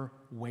never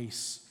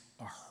wastes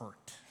a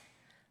hurt.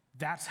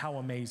 That's how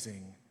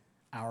amazing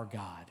our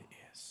God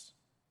is.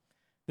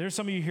 There's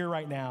some of you here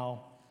right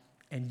now,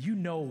 and you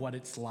know what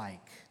it's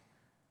like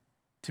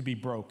to be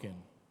broken.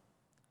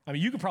 I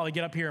mean, you could probably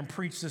get up here and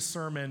preach this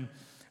sermon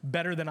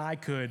better than I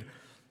could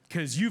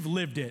because you've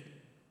lived it.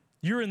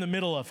 You're in the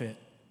middle of it.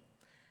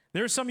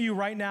 There's some of you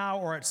right now,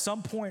 or at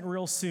some point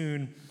real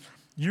soon,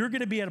 you're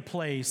going to be at a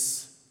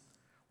place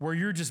where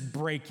you're just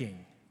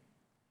breaking.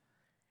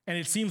 And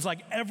it seems like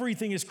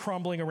everything is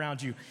crumbling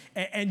around you.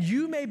 And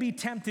you may be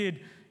tempted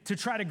to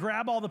try to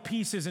grab all the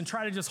pieces and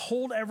try to just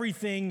hold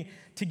everything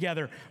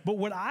together. But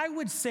what I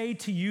would say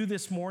to you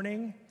this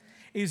morning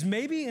is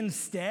maybe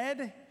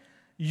instead,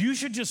 you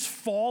should just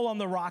fall on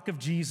the rock of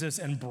Jesus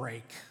and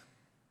break.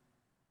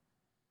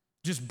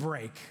 Just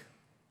break.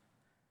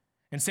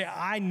 And say,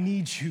 I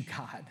need you,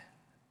 God.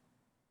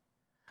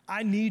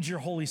 I need your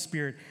Holy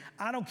Spirit.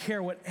 I don't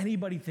care what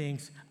anybody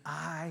thinks.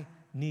 I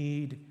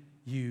need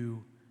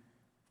you,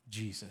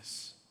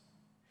 Jesus.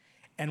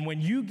 And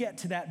when you get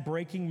to that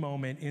breaking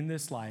moment in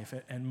this life,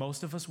 and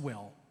most of us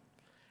will,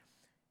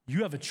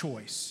 you have a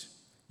choice.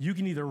 You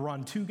can either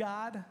run to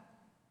God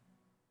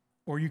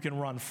or you can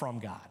run from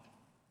God.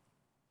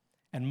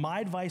 And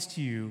my advice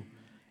to you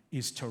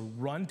is to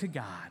run to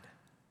God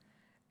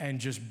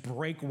and just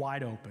break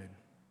wide open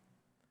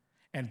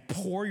and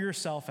pour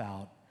yourself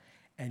out,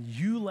 and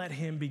you let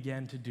him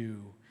begin to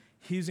do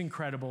his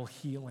incredible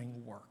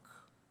healing work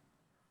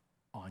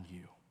on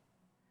you.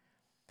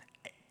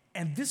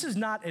 And this is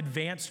not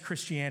advanced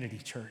Christianity,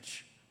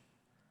 church.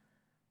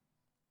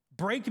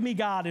 Break me,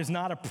 God is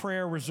not a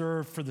prayer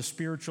reserved for the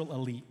spiritual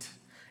elite.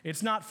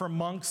 It's not for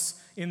monks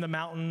in the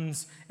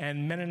mountains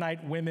and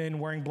Mennonite women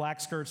wearing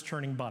black skirts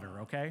churning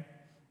butter, okay?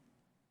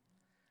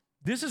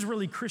 This is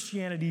really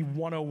Christianity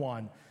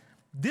 101.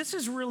 This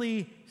is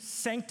really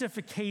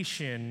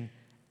sanctification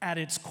at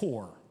its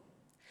core.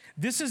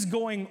 This is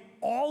going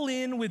all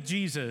in with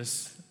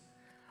Jesus,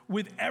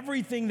 with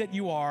everything that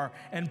you are,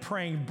 and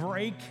praying,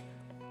 break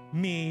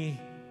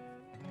me,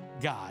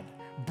 God.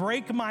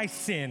 Break my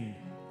sin.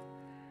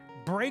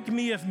 Break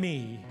me of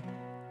me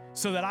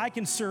so that I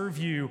can serve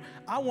you.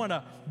 I want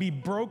to be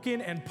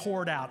broken and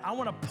poured out. I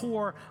want to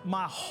pour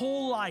my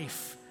whole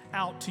life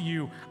out to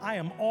you. I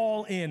am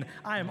all in.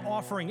 I am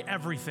offering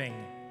everything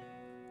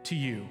to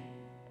you.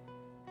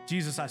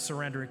 Jesus, I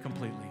surrender it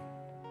completely.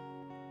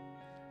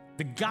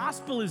 The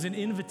gospel is an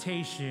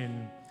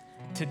invitation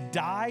to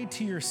die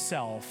to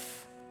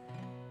yourself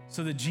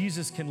so that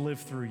Jesus can live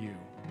through you.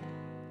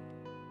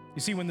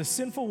 You see, when the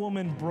sinful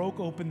woman broke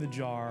open the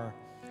jar,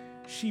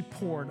 she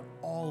poured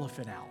all of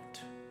it out,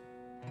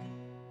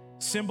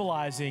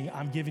 symbolizing,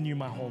 I'm giving you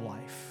my whole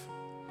life.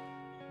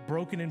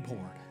 Broken and poured.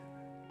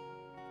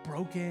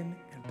 Broken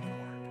and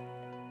poured.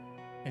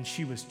 And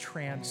she was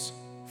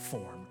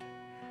transformed.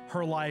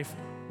 Her life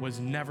was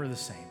never the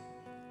same.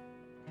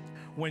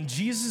 When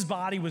Jesus'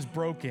 body was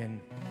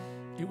broken,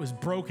 it was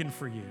broken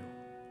for you.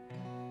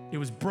 It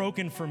was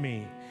broken for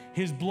me.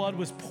 His blood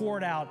was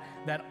poured out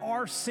that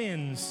our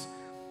sins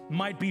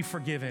might be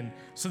forgiven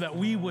so that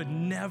we would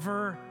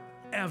never,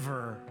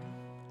 ever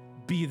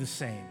be the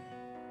same.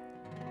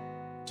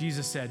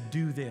 Jesus said,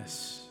 do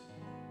this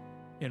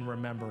in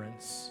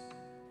remembrance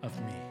of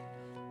me.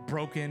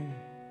 Broken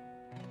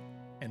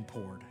and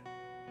poured.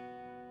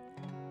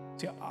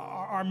 See,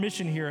 our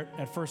mission here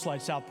at First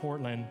Light South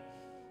Portland,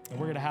 and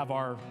we're going to have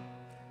our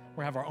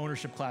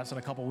ownership class in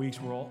a couple weeks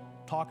where we'll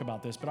talk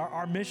about this, but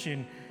our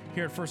mission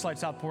here at First Light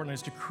South Portland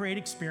is to create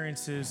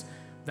experiences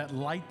that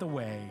light the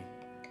way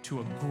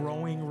to a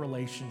growing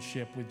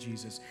relationship with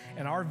Jesus.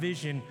 And our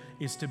vision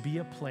is to be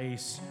a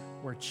place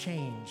where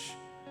change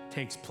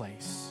takes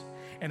place.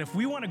 And if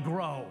we want to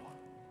grow,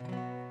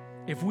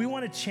 if we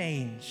want to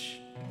change,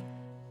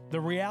 The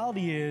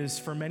reality is,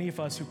 for many of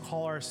us who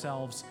call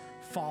ourselves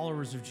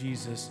followers of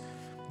Jesus,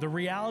 the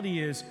reality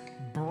is,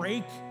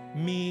 break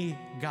me,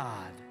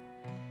 God,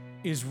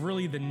 is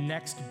really the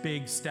next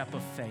big step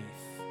of faith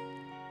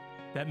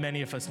that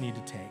many of us need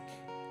to take.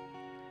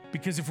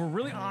 Because if we're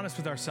really honest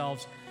with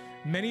ourselves,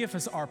 many of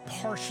us are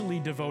partially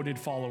devoted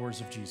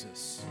followers of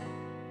Jesus.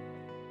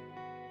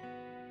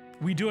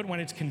 We do it when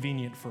it's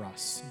convenient for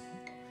us.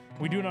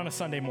 We do it on a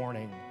Sunday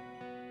morning.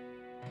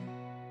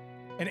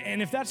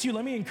 And if that's you,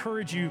 let me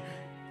encourage you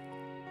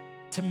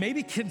to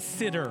maybe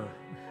consider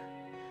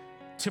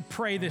to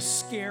pray this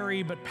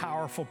scary but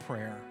powerful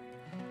prayer.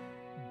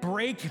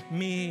 Break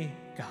me,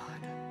 God,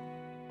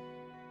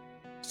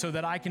 so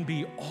that I can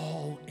be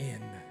all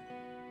in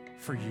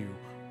for you,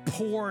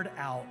 poured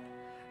out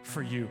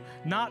for you,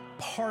 not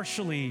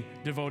partially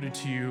devoted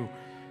to you,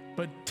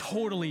 but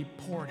totally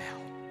poured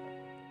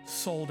out,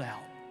 sold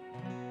out,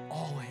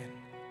 all in.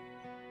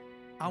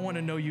 I want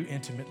to know you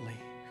intimately.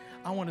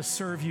 I want to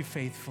serve you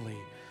faithfully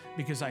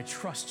because I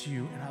trust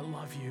you and I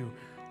love you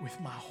with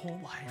my whole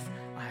life.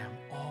 I am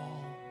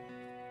all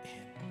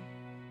in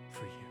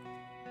for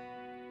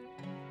you.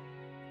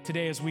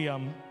 Today, as we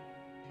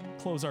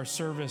close our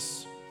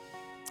service,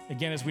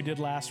 again, as we did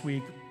last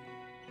week,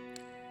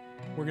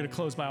 we're going to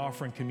close by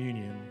offering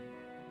communion.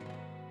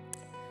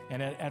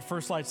 And at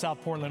First Light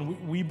South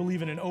Portland, we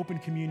believe in an open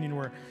communion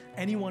where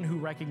anyone who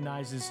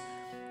recognizes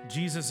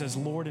Jesus as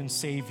Lord and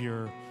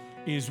Savior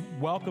is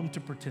welcome to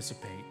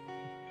participate.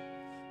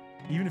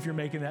 Even if you're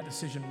making that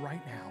decision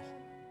right now,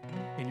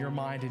 in your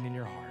mind and in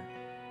your heart.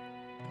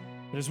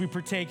 But as we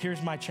partake,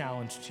 here's my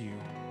challenge to you.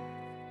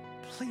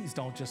 Please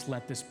don't just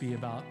let this be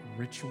about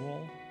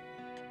ritual.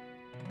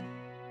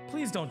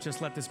 Please don't just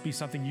let this be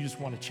something you just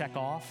want to check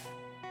off.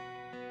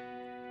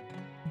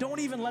 Don't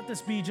even let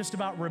this be just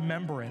about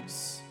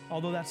remembrance,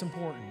 although that's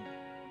important.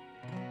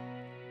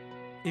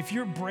 If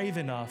you're brave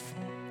enough,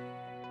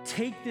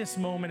 take this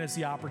moment as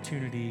the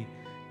opportunity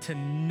to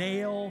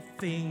nail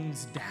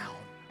things down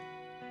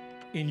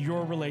in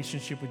your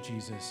relationship with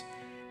Jesus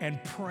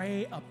and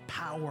pray a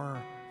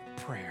power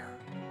prayer.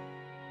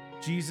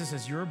 Jesus,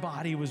 as your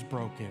body was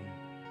broken,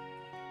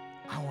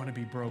 I want to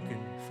be broken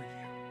for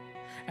you.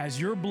 As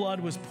your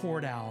blood was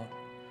poured out,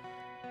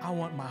 I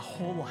want my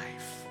whole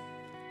life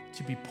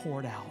to be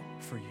poured out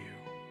for you.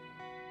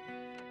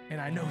 And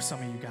I know some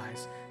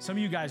of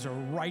you guys are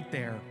right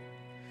there.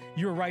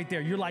 You're right there.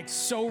 You're like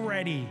so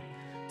ready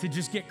to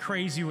just get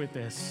crazy with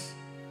this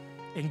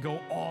and go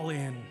all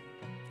in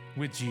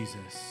with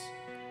Jesus.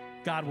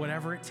 God,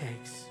 whatever it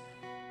takes,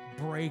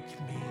 break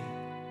me,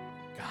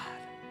 God.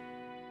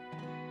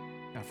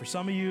 Now, for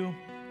some of you,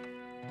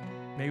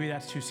 maybe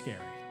that's too scary.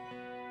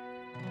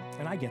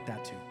 And I get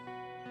that too.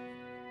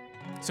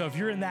 So if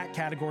you're in that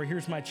category,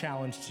 here's my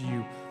challenge to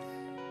you.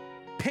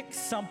 Pick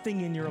something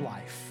in your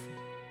life.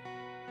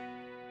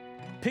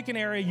 Pick an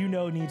area you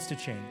know needs to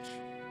change.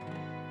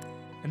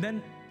 And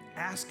then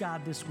ask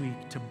God this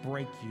week to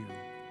break you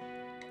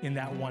in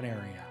that one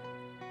area.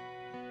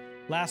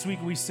 Last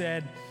week we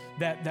said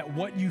that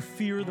what you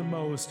fear the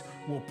most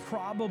will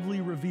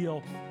probably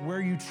reveal where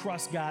you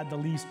trust God the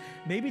least.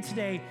 Maybe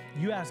today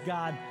you ask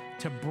God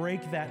to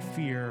break that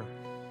fear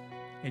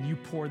and you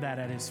pour that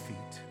at his feet.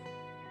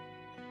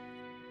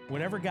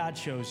 Whatever God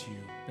shows you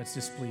that's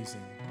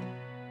displeasing,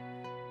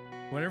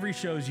 whatever he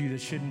shows you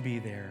that shouldn't be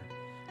there,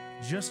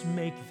 just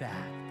make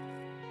that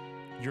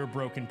your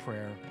broken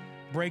prayer.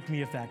 Break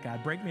me of that,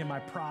 God. Break me of my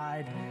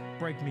pride.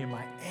 Break me of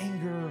my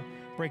anger.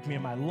 Break me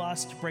of my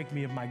lust. Break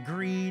me of my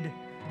greed,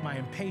 my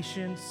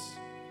impatience.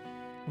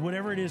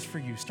 Whatever it is for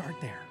you, start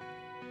there.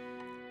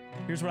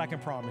 Here's what I can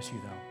promise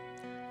you,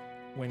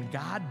 though. When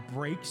God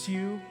breaks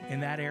you in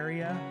that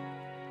area,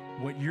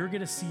 what you're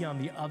going to see on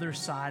the other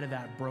side of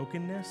that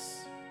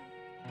brokenness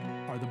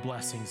are the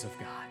blessings of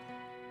God.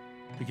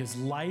 Because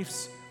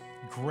life's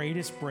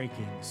greatest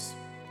breakings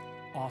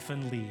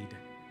often lead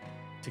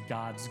to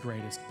God's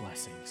greatest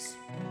blessings.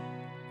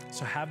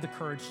 So have the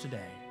courage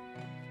today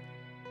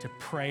to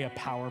pray a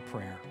power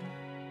prayer.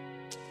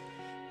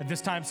 At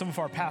this time, some of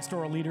our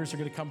pastoral leaders are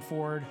going to come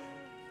forward.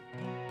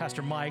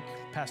 Pastor Mike,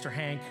 Pastor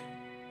Hank,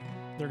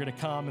 they're going to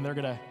come and they're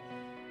going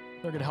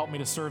to help me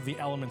to serve the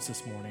elements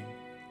this morning.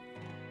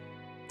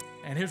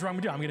 And here's what I'm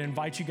going to do. I'm going to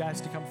invite you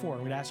guys to come forward.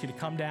 I'm going to ask you to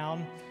come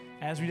down,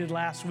 as we did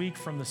last week,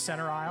 from the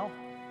center aisle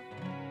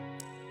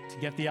to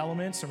get the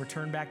elements and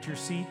return back to your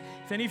seat.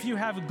 If any of you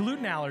have a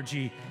gluten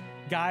allergy,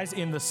 guys,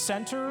 in the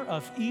center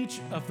of each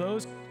of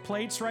those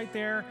plates right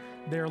there,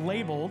 they're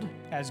labeled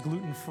as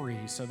gluten-free.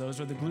 So those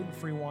are the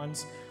gluten-free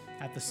ones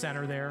at the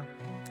center there.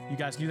 You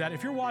guys do that.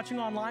 If you're watching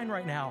online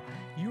right now,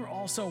 you're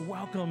also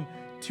welcome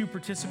to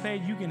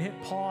participate. You can hit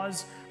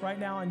pause right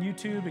now on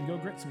YouTube and go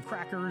get some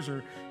crackers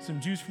or some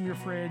juice from your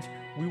fridge.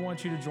 We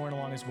want you to join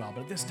along as well.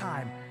 But at this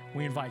time,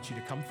 we invite you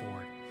to come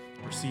forward,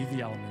 receive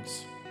the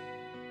elements.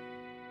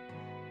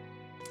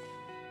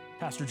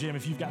 Pastor Jim,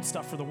 if you've got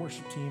stuff for the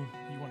worship team,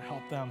 you want to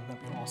help them,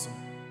 that'd be awesome.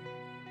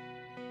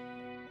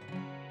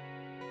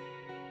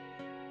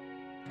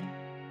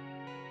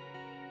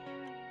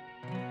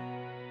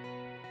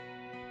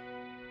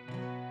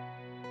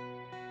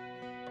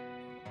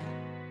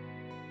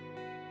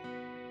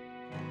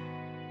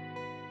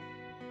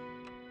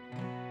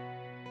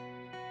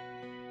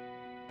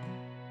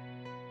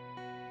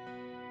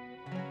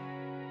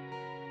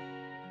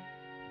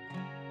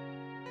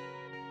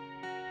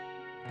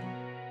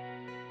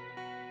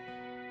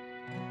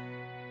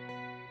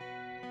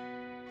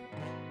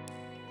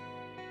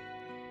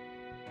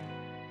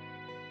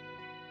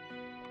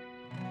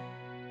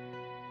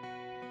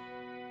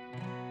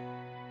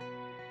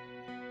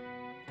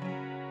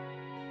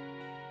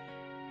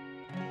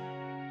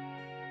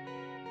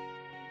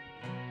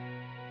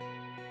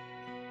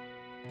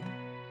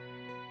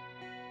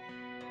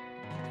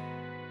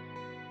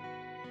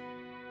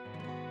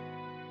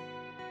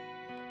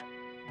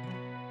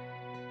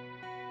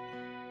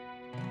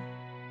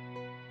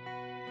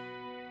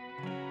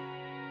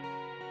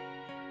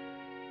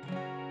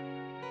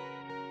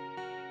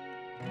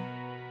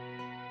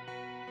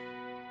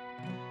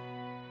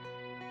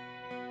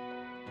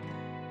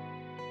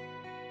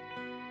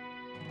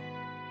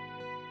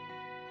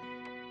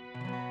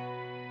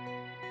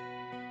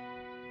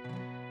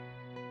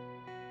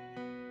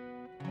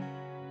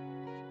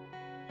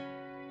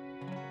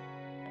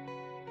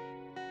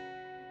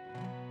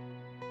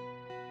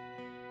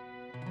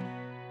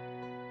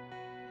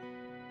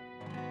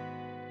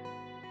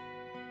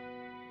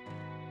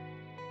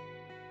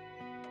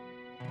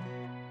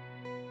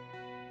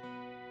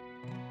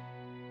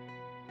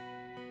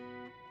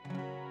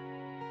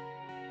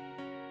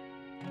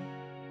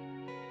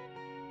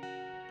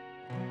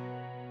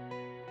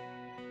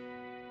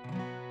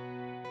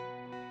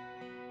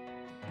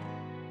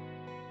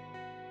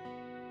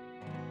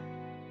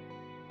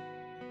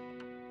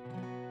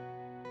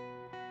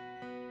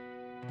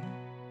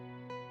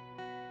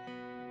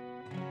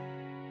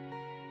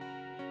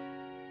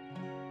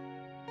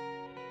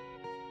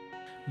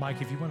 Mike,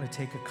 if you want to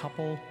take a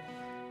couple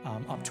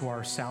up to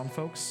our sound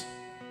folks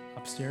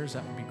upstairs,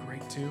 that would be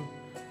great too.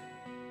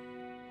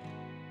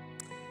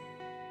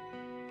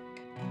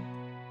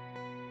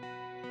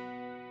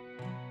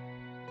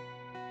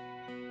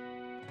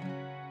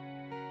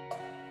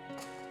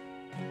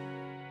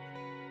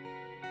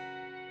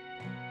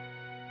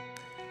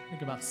 I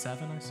think about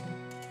 7, I see.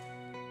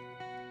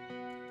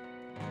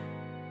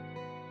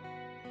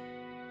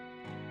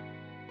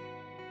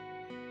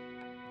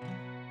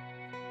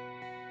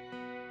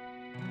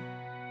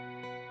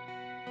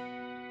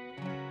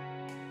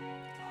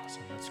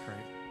 Awesome, that's great.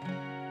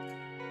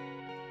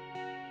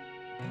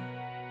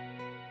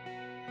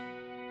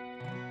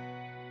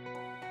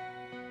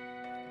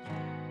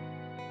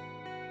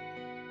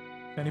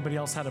 If anybody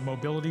else had a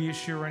mobility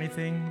issue or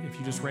anything, if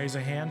you just raise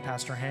a hand,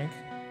 Pastor Hank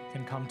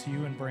can come to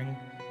you and bring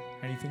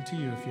anything to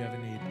you if you have a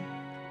need.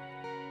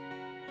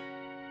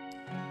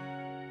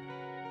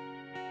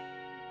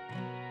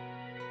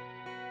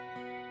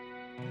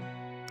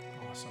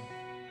 Awesome.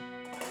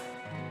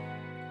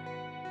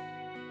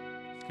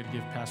 Just going to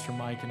give Pastor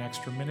Mike an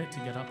extra minute to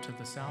get up to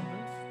the sound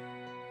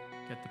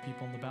booth, get the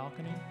people in the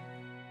balcony.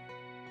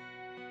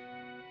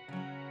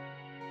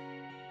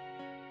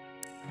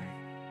 Great.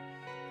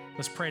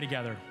 Let's pray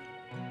together.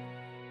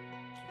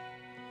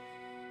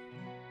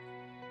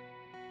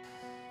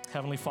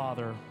 Heavenly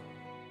Father,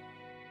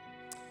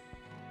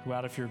 who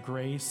out of your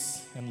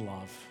grace and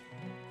love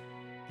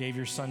gave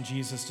your Son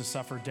Jesus to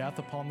suffer death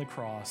upon the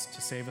cross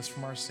to save us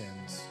from our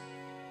sins,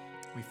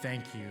 we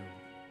thank you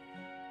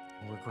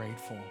and we're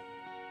grateful.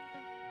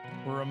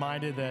 We're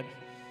reminded that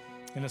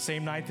in the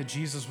same night that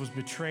Jesus was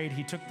betrayed,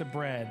 he took the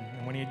bread,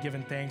 and when he had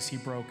given thanks, he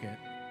broke it.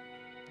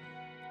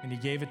 And he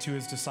gave it to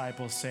his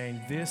disciples,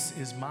 saying, "This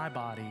is my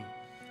body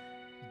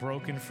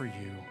broken for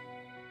you.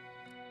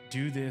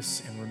 Do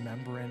this in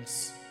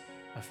remembrance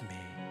of me."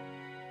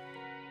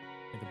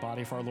 May the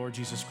body of our Lord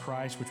Jesus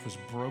Christ, which was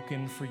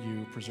broken for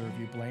you, preserve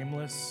you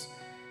blameless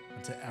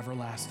unto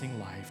everlasting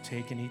life.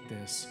 Take and eat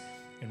this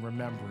in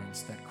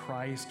remembrance that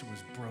Christ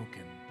was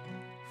broken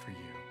for you.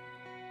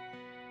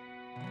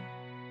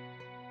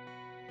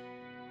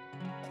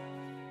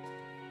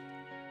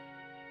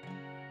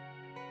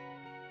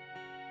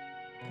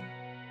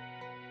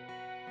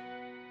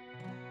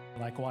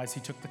 Likewise, he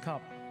took the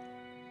cup.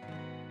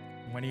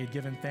 When he had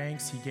given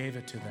thanks, he gave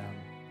it to them,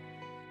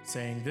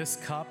 saying, "This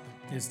cup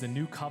is the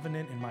new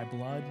covenant in my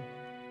blood,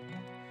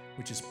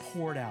 which is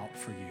poured out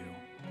for you.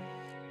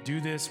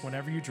 Do this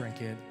whenever you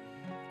drink it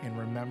in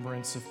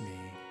remembrance of me."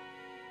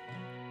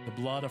 The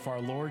blood of our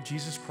Lord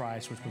Jesus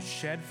Christ, which was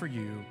shed for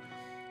you,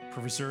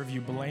 preserve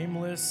you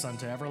blameless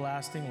unto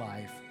everlasting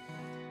life.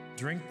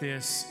 Drink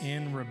this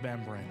in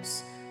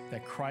remembrance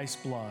that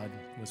Christ's blood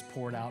was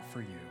poured out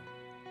for you.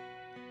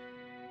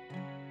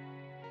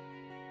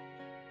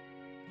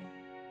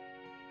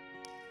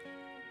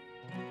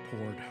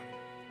 Poured.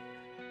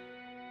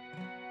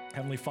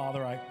 Heavenly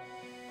Father,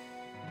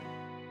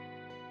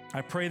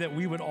 I pray that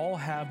we would all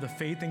have the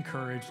faith and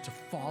courage to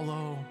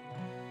follow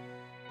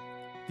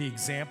the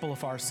example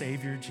of our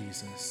Savior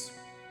Jesus,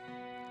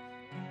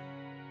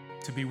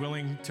 to be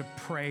willing to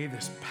pray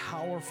this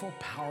powerful,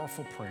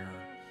 powerful prayer.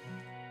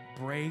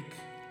 Break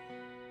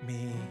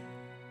me,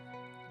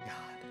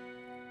 God.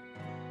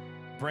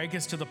 Break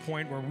us to the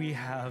point where we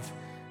have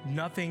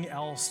nothing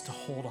else to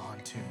hold on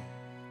to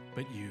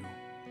but you.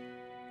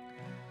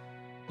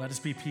 Let us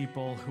be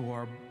people who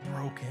are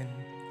broken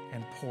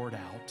and poured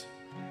out,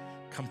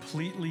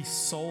 completely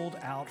sold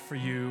out for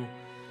you.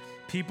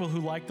 People who,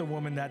 like the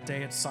woman that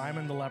day at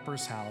Simon the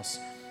leper's house,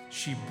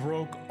 she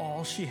broke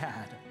all she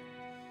had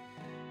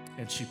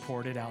and she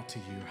poured it out to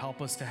you.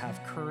 Help us to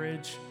have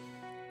courage,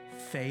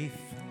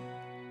 faith,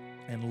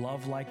 and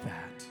love like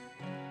that,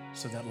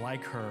 so that,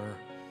 like her,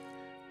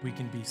 we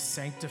can be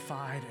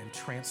sanctified and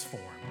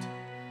transformed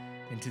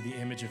into the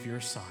image of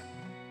your Son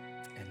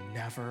and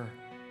never,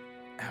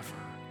 ever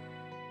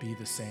be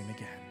the same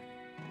again.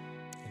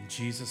 In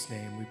Jesus'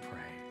 name we pray.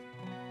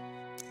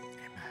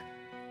 Amen.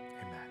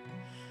 Amen.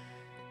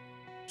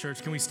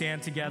 Church, can we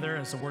stand together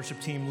as the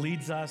worship team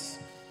leads us?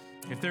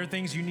 If there are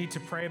things you need to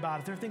pray about,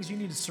 if there are things you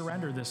need to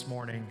surrender this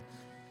morning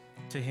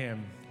to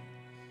him,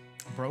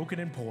 broken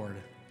and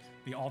poured,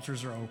 the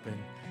altars are open.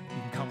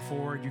 You can come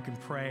forward, you can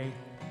pray.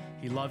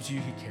 He loves you,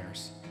 he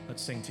cares.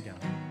 Let's sing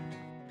together.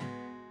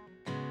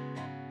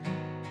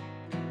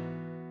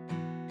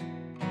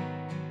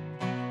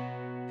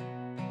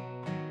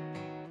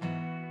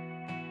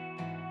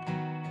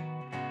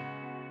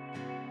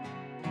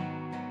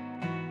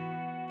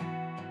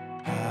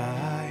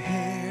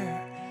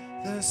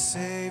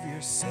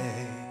 Savior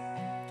say,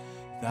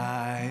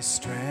 thy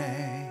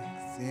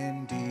strength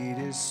indeed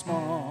is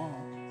small.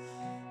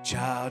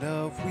 Child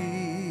of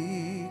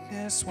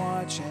weakness,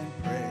 watch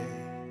and pray.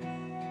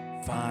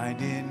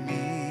 Find in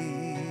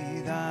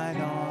me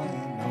thine all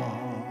in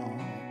all.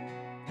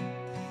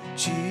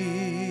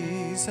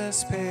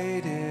 Jesus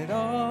paid it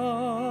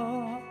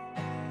all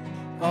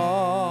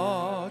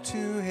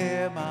to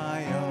him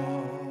I owe.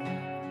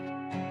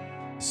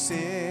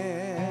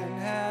 Sin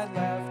had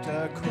left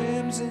a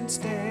crimson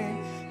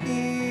stain,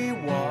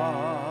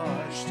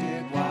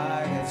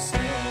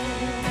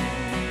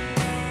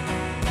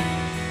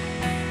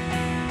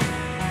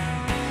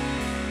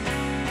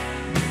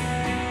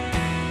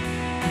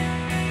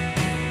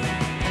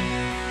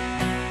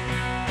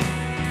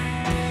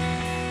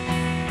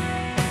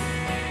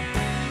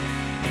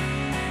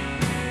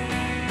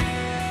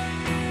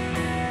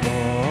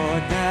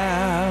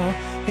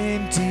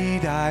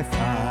 I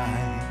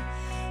find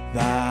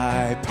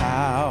thy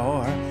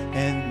power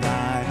and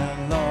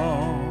thine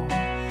alone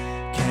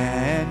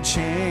can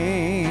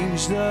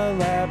change the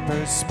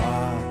leper's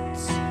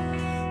spots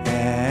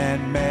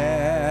and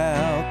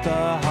melt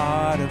the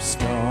heart of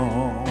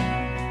stone.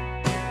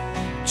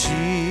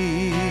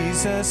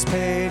 Jesus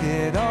paid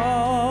it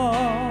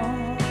all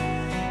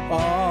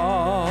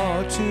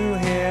to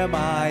him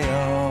I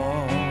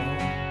owe.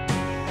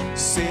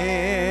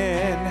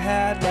 Sin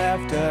had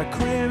left a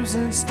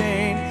crimson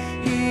stain,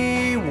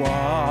 he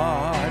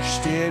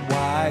washed it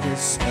white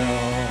as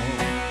snow.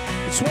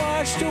 It's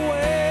washed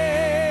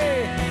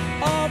away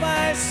all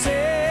my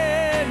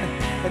sin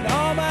and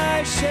all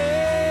my shame.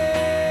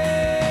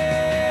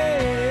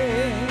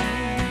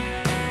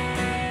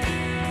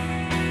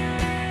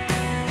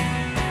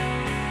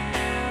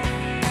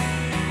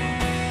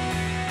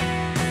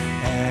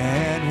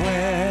 And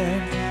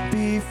when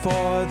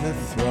before the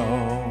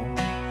throne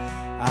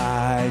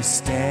I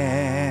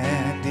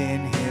stand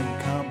in him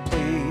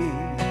complete,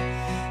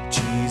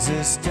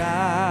 Jesus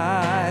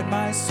died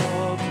my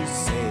soul to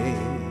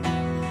save,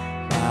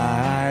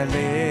 my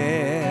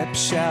lips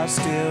shall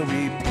still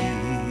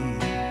repeat,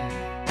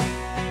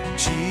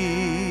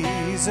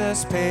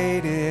 Jesus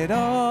paid it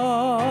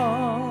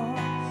all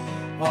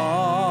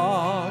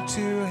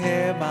to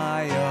him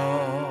I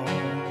owe.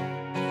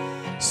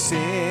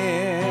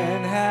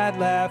 Sin had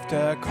left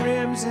a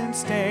crimson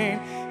stain,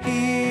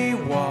 he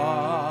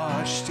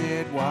washed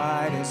it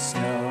white as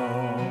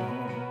snow.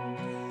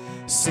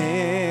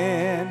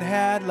 Sin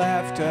had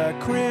left a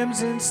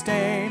crimson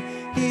stain,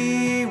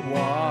 he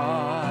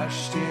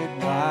washed it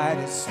white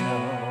as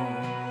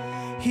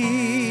snow.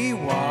 He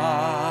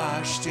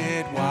washed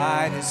it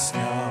white as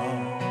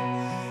snow.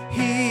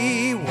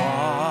 He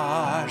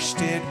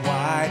washed it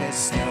white as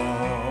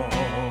snow.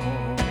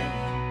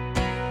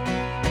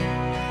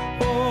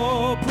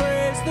 Oh,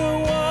 praise the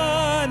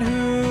one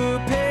who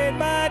paid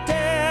my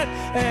debt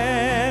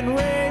and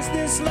raised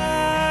this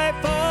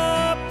life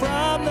up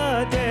from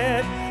the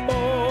dead.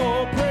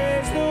 Oh,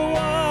 praise the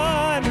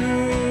one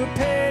who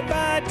paid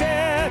my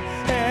debt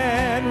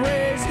and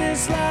raised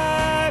this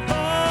life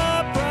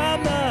up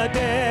from the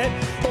dead.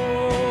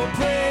 Oh,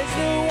 praise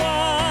the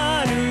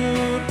one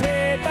who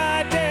paid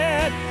my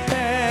debt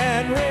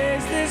and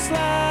raised this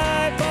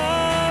life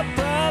up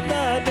from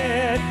the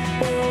dead.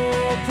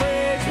 Oh,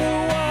 praise the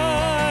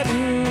one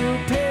who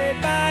paid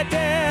my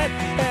debt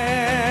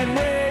and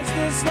raised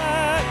this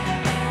life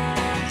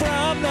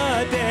from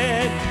the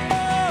dead.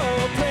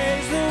 Oh,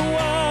 praise the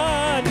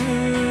one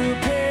who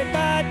paid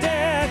my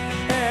debt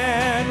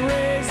and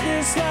raised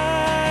this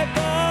life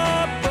up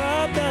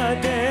from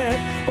the dead.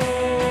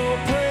 Oh,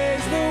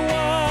 praise the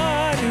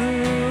one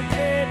who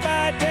paid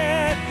my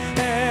debt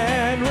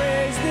and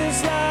raised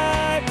this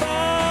life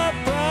up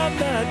from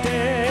the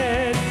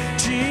dead.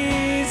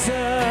 Jesus.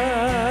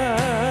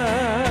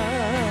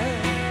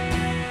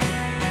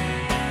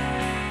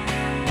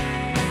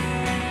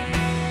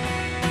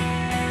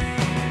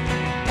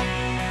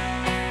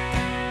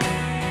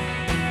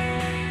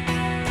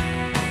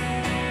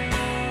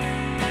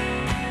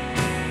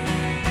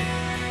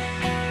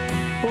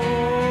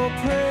 Oh,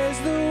 praise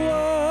the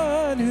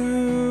one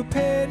who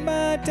paid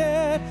my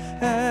debt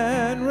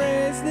and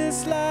raised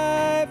this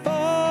life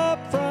up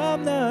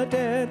from the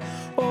dead.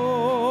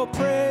 Oh,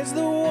 praise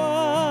the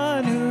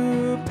one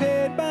who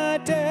paid my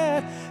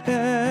debt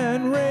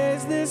and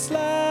raised this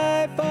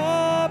life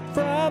up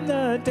from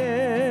the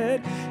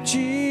dead.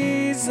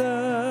 Jesus.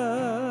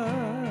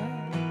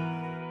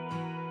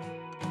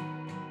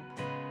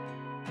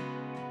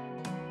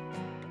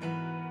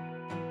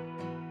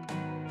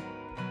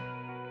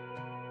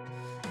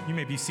 You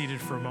may be seated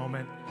for a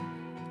moment.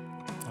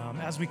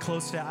 As we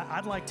close today,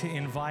 I'd like to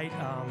invite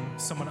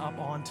someone up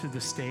onto the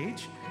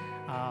stage.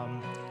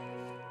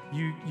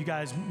 You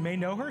guys may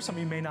know her. Some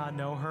of you may not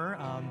know her.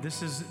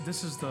 This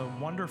is the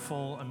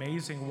wonderful,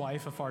 amazing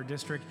wife of our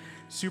district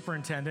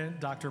superintendent,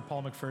 Dr.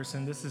 Paul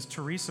McPherson. This is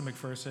Teresa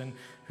McPherson,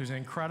 who's an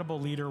incredible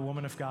leader,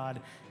 woman of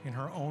God in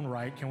her own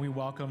right. Can we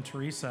welcome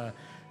Teresa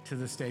to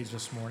the stage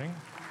this morning?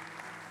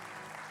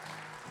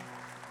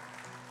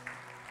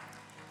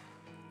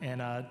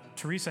 And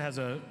Teresa has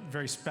a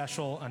very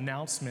special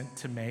announcement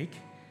to make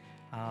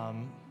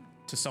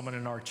to someone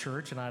in our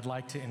church, and I'd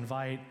like to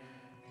invite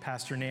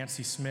Pastor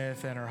Nancy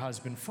Smith and her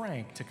husband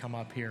Frank to come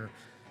up here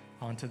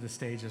onto the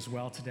stage as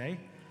well today.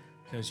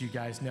 As you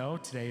guys know,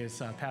 today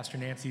is Pastor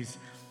Nancy's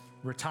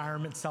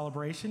retirement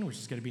celebration, which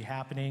is going to be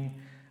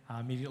happening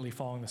immediately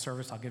following the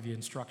service. I'll give you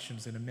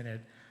instructions in a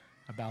minute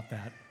about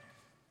that.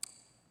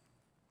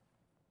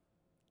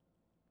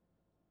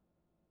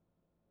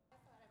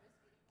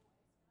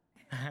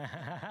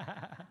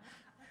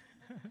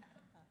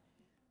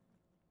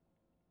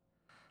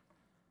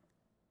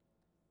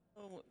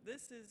 Oh,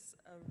 this is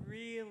a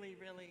really,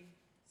 really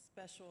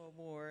special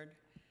award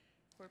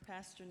for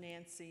Pastor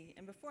Nancy.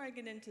 And before I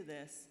get into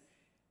this,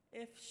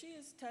 if she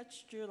has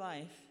touched your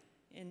life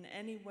in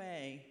any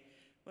way,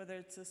 whether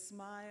it's a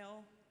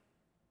smile,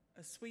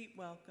 a sweet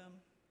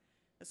welcome,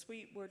 a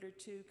sweet word or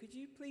two, could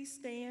you please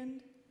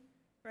stand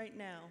right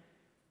now?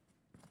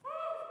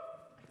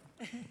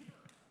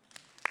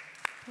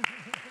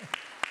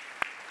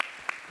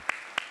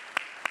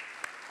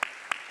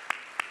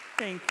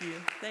 Thank you.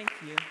 Thank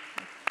you.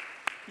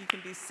 You can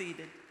be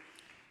seated.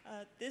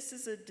 This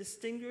is a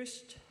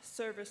Distinguished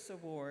Service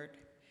Award,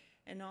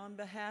 and on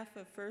behalf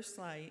of First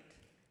Light,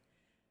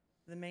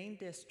 the Main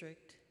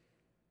District,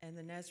 and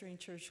the Nazarene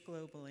Church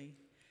globally,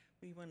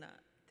 we want to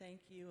thank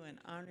you and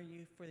honor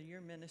you for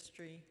your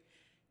ministry,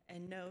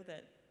 and know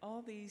that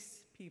all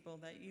these people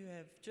that you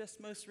have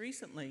just most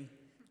recently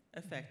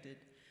affected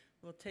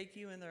will take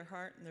you in their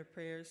heart and their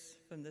prayers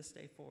from this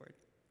day forward.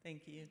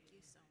 Thank you. Thank you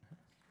so much.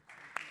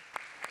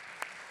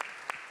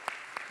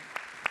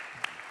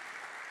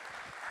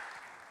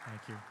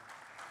 Thank you.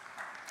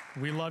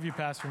 We love you,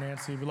 Pastor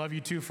Nancy. We love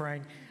you too,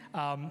 Frank.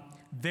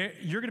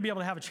 You're going to be able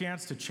to have a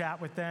chance to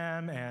chat with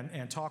them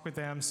and talk with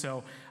them.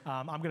 So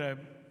I'm going to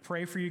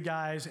pray for you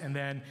guys. And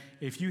then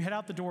if you head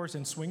out the doors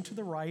and swing to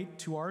the right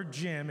to our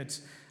gym,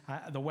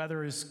 the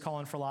weather is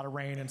calling for a lot of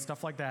rain and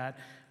stuff like that.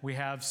 We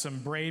have some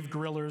brave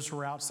grillers who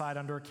are outside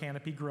under a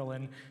canopy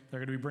grilling. They're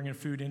going to be bringing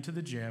food into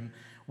the gym.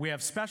 We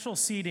have special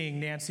seating,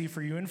 Nancy,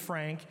 for you and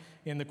Frank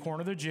in the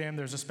corner of the gym.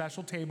 There's a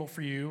special table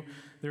for you.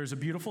 There's a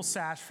beautiful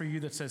sash for you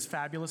that says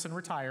fabulous and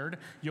retired.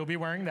 You'll be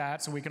wearing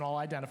that so we can all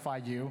identify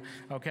you,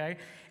 okay?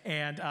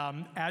 And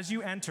as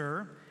you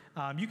enter,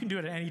 you can do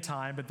it at any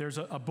time, but there's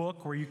a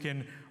book where you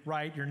can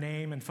write your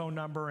name and phone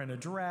number and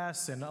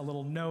address and a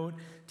little note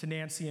to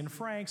Nancy and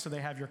Frank so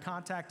they have your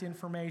contact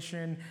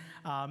information.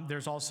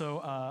 There's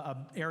also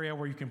an area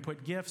where you can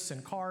put gifts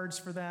and cards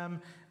for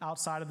them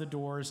outside of the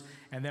doors.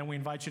 And then we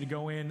invite you to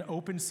go in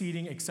open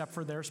seating except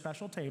for their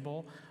special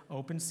table,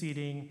 open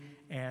seating,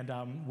 and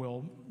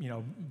we'll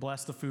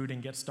bless the food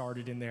and get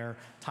started in their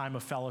time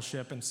of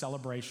fellowship and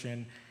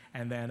celebration.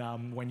 And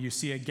then when you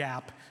see a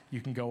gap, you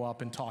can go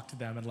up and talk to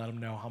them and let them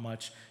know how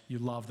much you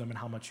love them and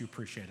how much you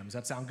appreciate them. Does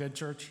that sound good,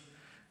 church?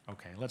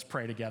 Okay, let's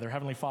pray together.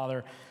 Heavenly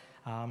Father,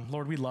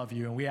 Lord, we love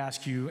you, and we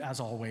ask you, as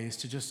always,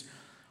 to just,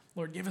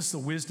 Lord, give us the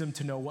wisdom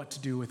to know what to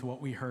do with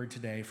what we heard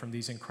today from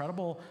these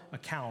incredible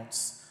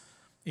accounts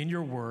in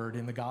your word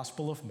in the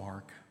Gospel of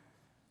Mark.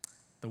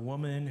 The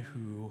woman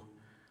who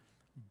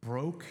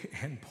broke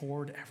and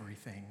poured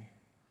everything.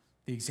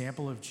 The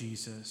example of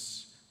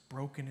Jesus,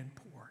 broken and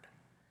poured.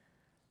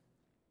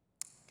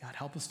 God,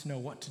 help us to know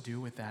what to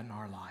do with that in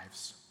our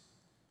lives.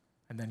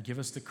 And then give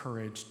us the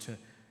courage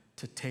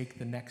to take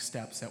the next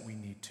steps that we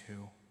need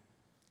to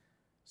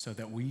so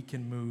that we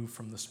can move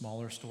from the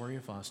smaller story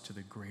of us to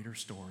the greater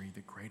story,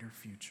 the greater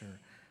future,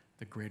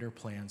 the greater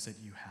plans that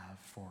you have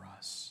for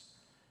us.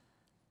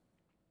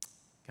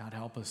 God,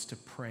 help us to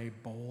pray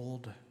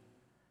bold,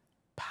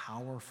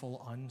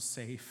 powerful,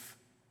 unsafe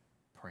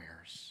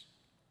prayers.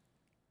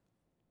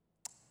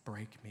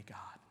 Break me,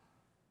 God.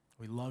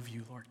 We love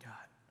you, Lord God.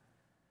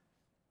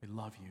 We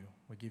love you.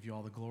 We give you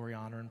all the glory,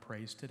 honor, and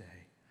praise today.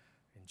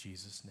 In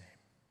Jesus' name.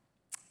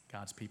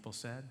 God's people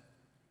said,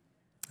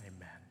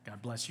 amen.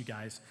 God bless you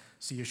guys.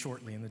 See you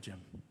shortly in the gym.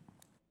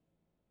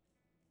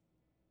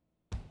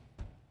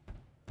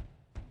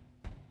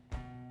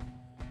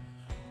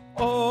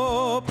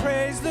 Oh,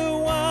 praise the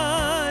one